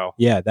 years ago.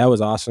 Yeah, that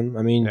was awesome.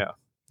 I mean, that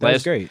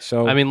was great.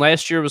 So, I mean,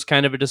 last year was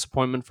kind of a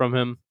disappointment from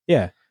him.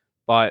 Yeah.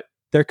 But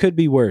there could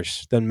be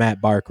worse than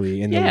Matt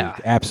Barkley in the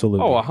league.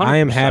 Absolutely. Oh, 100%. I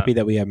am happy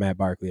that we have Matt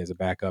Barkley as a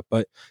backup,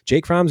 but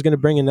Jake Fromm's going to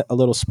bring in a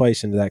little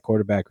spice into that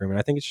quarterback room, and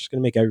I think it's just going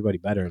to make everybody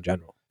better in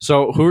general.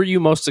 So, who are you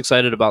most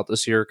excited about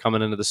this year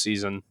coming into the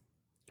season?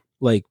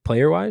 Like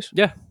player-wise?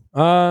 Yeah.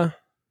 I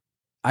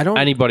don't...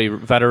 Anybody,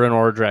 veteran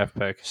or draft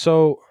pick.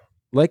 So,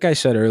 like I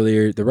said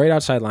earlier, the right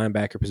outside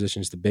linebacker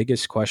position is the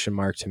biggest question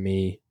mark to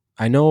me.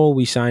 I know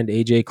we signed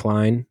A.J.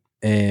 Klein,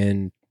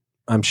 and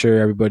I'm sure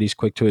everybody's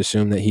quick to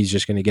assume that he's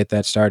just going to get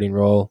that starting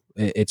role.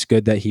 It's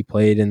good that he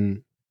played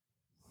in...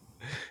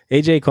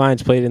 A.J.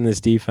 Klein's played in this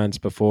defense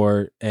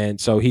before, and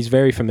so he's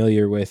very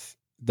familiar with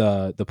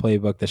the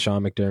playbook that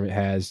Sean McDermott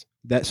has.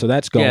 So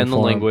that's going and the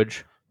for language.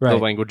 Him. Right. The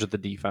language of the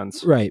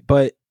defense. Right,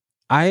 but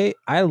I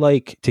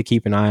like to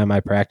keep an eye on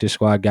my practice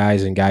squad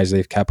guys and guys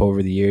they've kept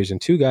over the years,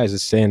 and 2 guys that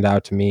stand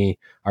out to me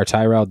are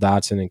Tyrel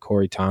Dotson and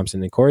Corey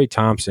Thompson. And Corey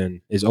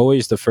Thompson is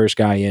always the first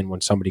guy in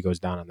when somebody goes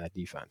down on that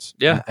defense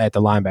at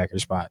the linebacker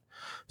spot.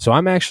 So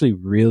I'm actually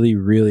really,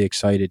 really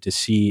excited to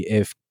see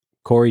if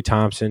Corey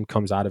Thompson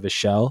comes out of his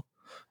shell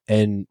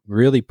and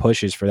really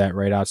pushes for that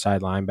right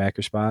outside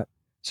linebacker spot.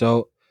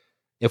 So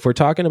if we're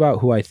talking about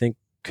who I think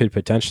could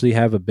potentially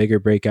have a bigger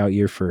breakout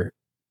year for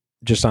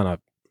just on a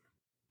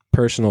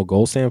personal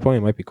goal standpoint,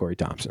 it might be Corey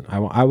Thompson.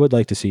 I would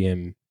like to see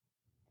him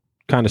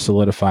kind of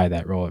solidify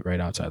that role at right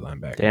outside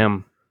linebacker.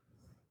 Damn.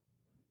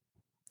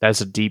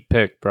 That's a deep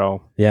pick,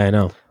 bro. Yeah, I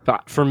know.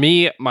 But for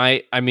me,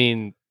 I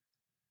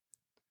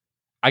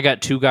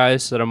got 2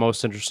 guys that I'm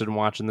most interested in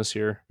watching this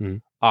year.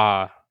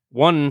 Mm-hmm.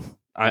 One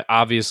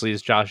obviously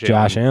is Josh Allen.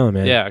 Josh Allen,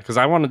 man. Yeah, because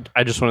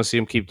I just want to see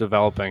him keep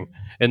developing.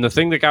 And the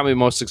thing that got me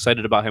most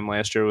excited about him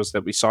last year was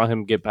that we saw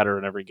him get better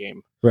in every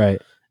game.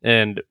 Right.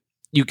 And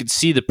you could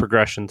see the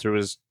progression through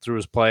his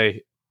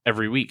play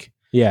every week.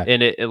 Yeah.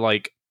 And it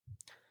like,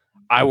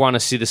 I want to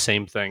see the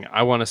same thing.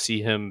 I want to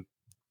see him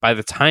by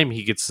the time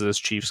he gets to this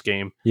Chiefs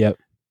game. Yep.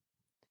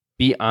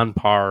 Be on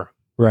par.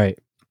 Right.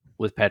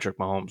 With Patrick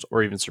Mahomes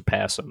or even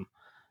surpass him.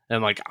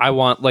 And like, I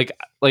want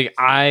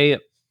I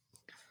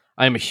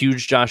am a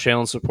huge Josh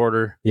Allen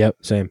supporter. Yep.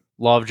 Same.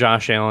 Love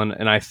Josh Allen.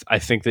 And I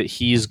think that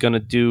he's going to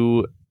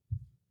do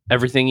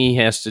everything he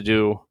has to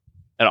do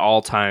at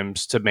all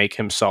times to make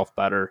himself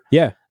better.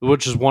 Yeah.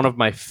 Which is one of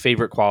my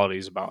favorite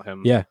qualities about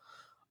him. Yeah.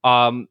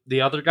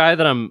 The other guy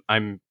that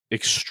I'm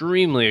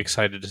extremely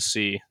excited to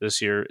see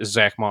this year is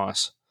Zach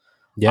Moss.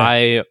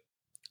 Yeah.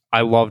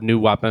 I love new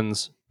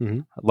weapons. Mm-hmm.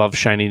 I love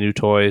shiny new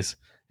toys.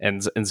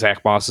 And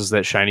Zach Moss is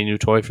that shiny new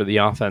toy for the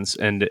offense.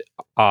 And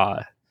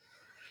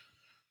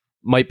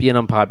might be an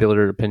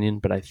unpopular opinion,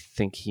 but I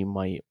think he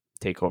might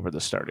take over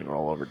the starting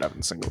role over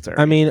Devin Singletary.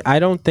 I mean, I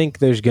don't think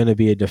there's going to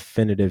be a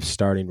definitive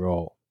starting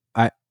role.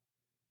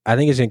 I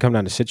think it's going to come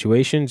down to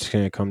situations. It's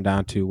going to come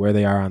down to where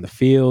they are on the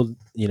field,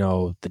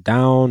 the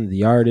down, the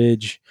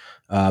yardage.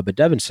 But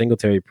Devin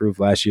Singletary proved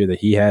last year that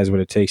he has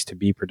what it takes to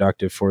be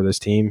productive for this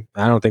team.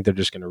 I don't think they're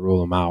just going to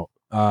rule him out.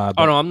 no,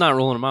 I'm not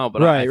ruling him out.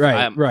 But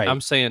right.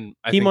 I'm saying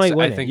he might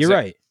win it. You're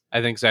right.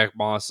 I think Zach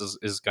Moss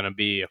is going to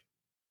be.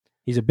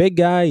 He's a big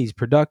guy. He's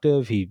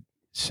productive.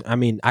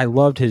 I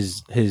loved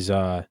his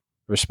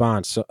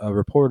response. A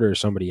reporter or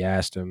somebody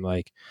asked him,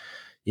 like,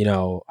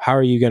 how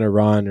are you going to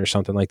run or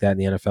something like that in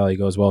the NFL? He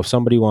goes, well, if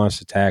somebody wants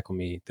to tackle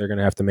me, they're going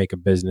to have to make a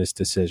business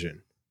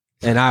decision.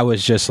 And I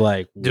was just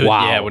like, dude,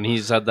 wow. Yeah, when he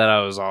said that,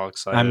 I was all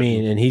excited.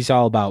 And he's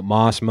all about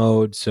Moss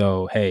mode.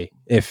 So, hey,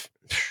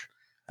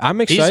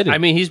 I'm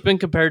excited. He's been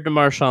compared to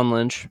Marshawn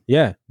Lynch.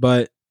 Yeah,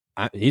 but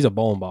he's a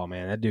bowling ball,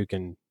 man. That dude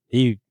can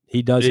he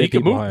does. He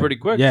can move pretty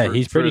quick. Yeah,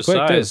 he's pretty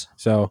quick too.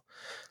 So,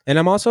 and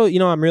I'm also,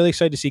 I'm really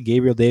excited to see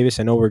Gabriel Davis.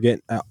 I know we're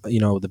getting,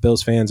 the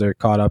Bills fans are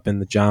caught up in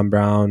the John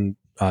Brown,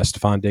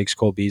 Stephon Diggs,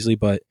 Cole Beasley,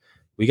 but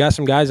we got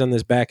some guys on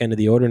this back end of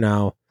the order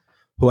now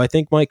who I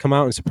think might come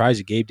out and surprise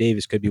you. Gabe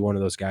Davis could be one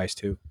of those guys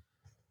too.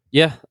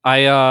 Yeah,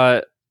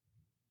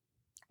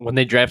 when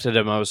they drafted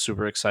him, I was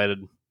super excited.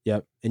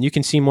 Yep, and you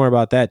can see more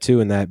about that too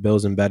in that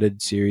Bills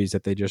Embedded series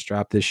that they just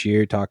dropped this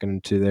year,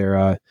 talking to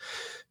their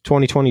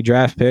 2020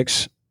 draft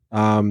picks.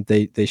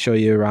 They show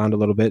you around a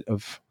little bit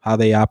of how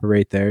they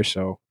operate there.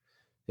 So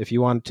if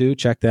you want to,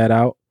 check that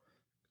out.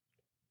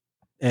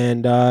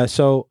 And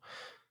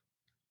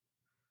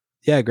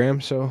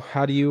Graham. So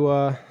how do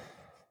you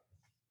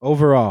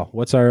overall?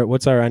 What's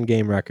our end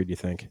game record? You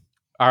think?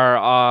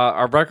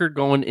 Our record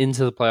going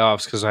into the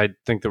playoffs, because I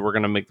think that we're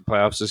going to make the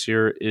playoffs this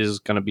year, is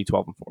going to be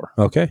 12-4.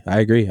 Okay, I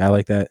agree. I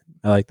like that.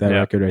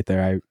 Record right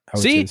there. I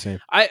would say the same.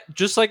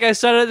 Just like I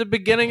said at the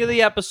beginning of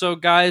the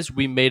episode, guys,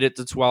 we made it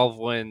to 12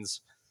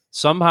 wins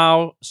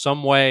somehow,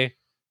 some way,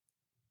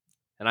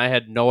 and I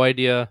had no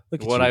idea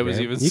what I was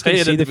even saying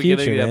at the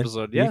beginning of the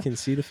episode. Yeah, you can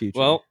see the future.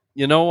 Well,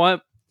 you know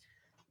what?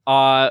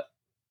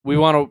 We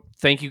want to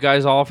thank you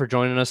guys all for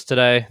joining us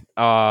today.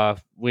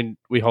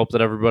 We hope that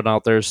everyone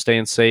out there is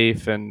staying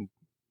safe and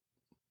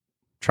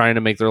trying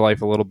to make their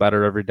life a little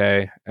better every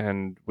day.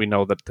 And we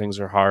know that things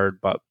are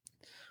hard, but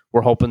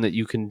we're hoping that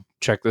you can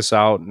check this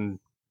out and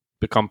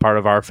become part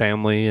of our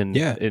family and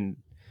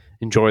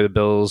enjoy the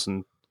Bills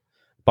and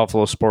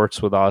Buffalo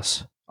sports with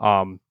us.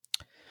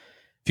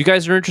 If you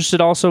guys are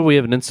interested, also, we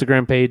have an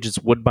Instagram page. It's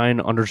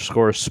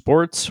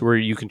Woodbine_sports, where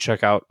you can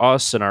check out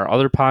us and our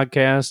other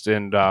podcast.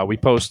 And we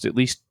post at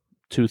least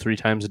 2-3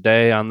 times a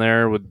day on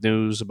there with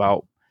news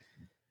about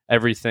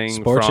everything.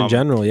 Sports in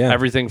general, yeah.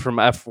 Everything from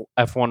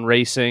F1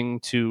 racing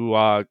to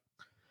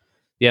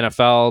the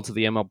NFL to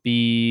the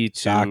MLB to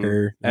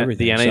soccer,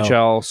 everything. The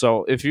NHL.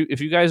 So if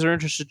you guys are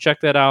interested,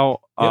 check that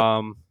out.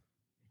 Yep.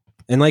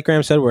 And like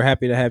Graham said, we're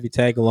happy to have you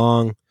tag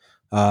along.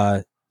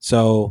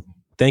 So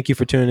thank you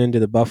for tuning into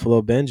the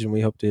Buffalo Binge, and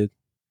we hope to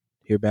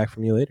hear back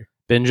from you later.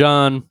 Binge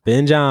on,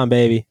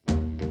 baby.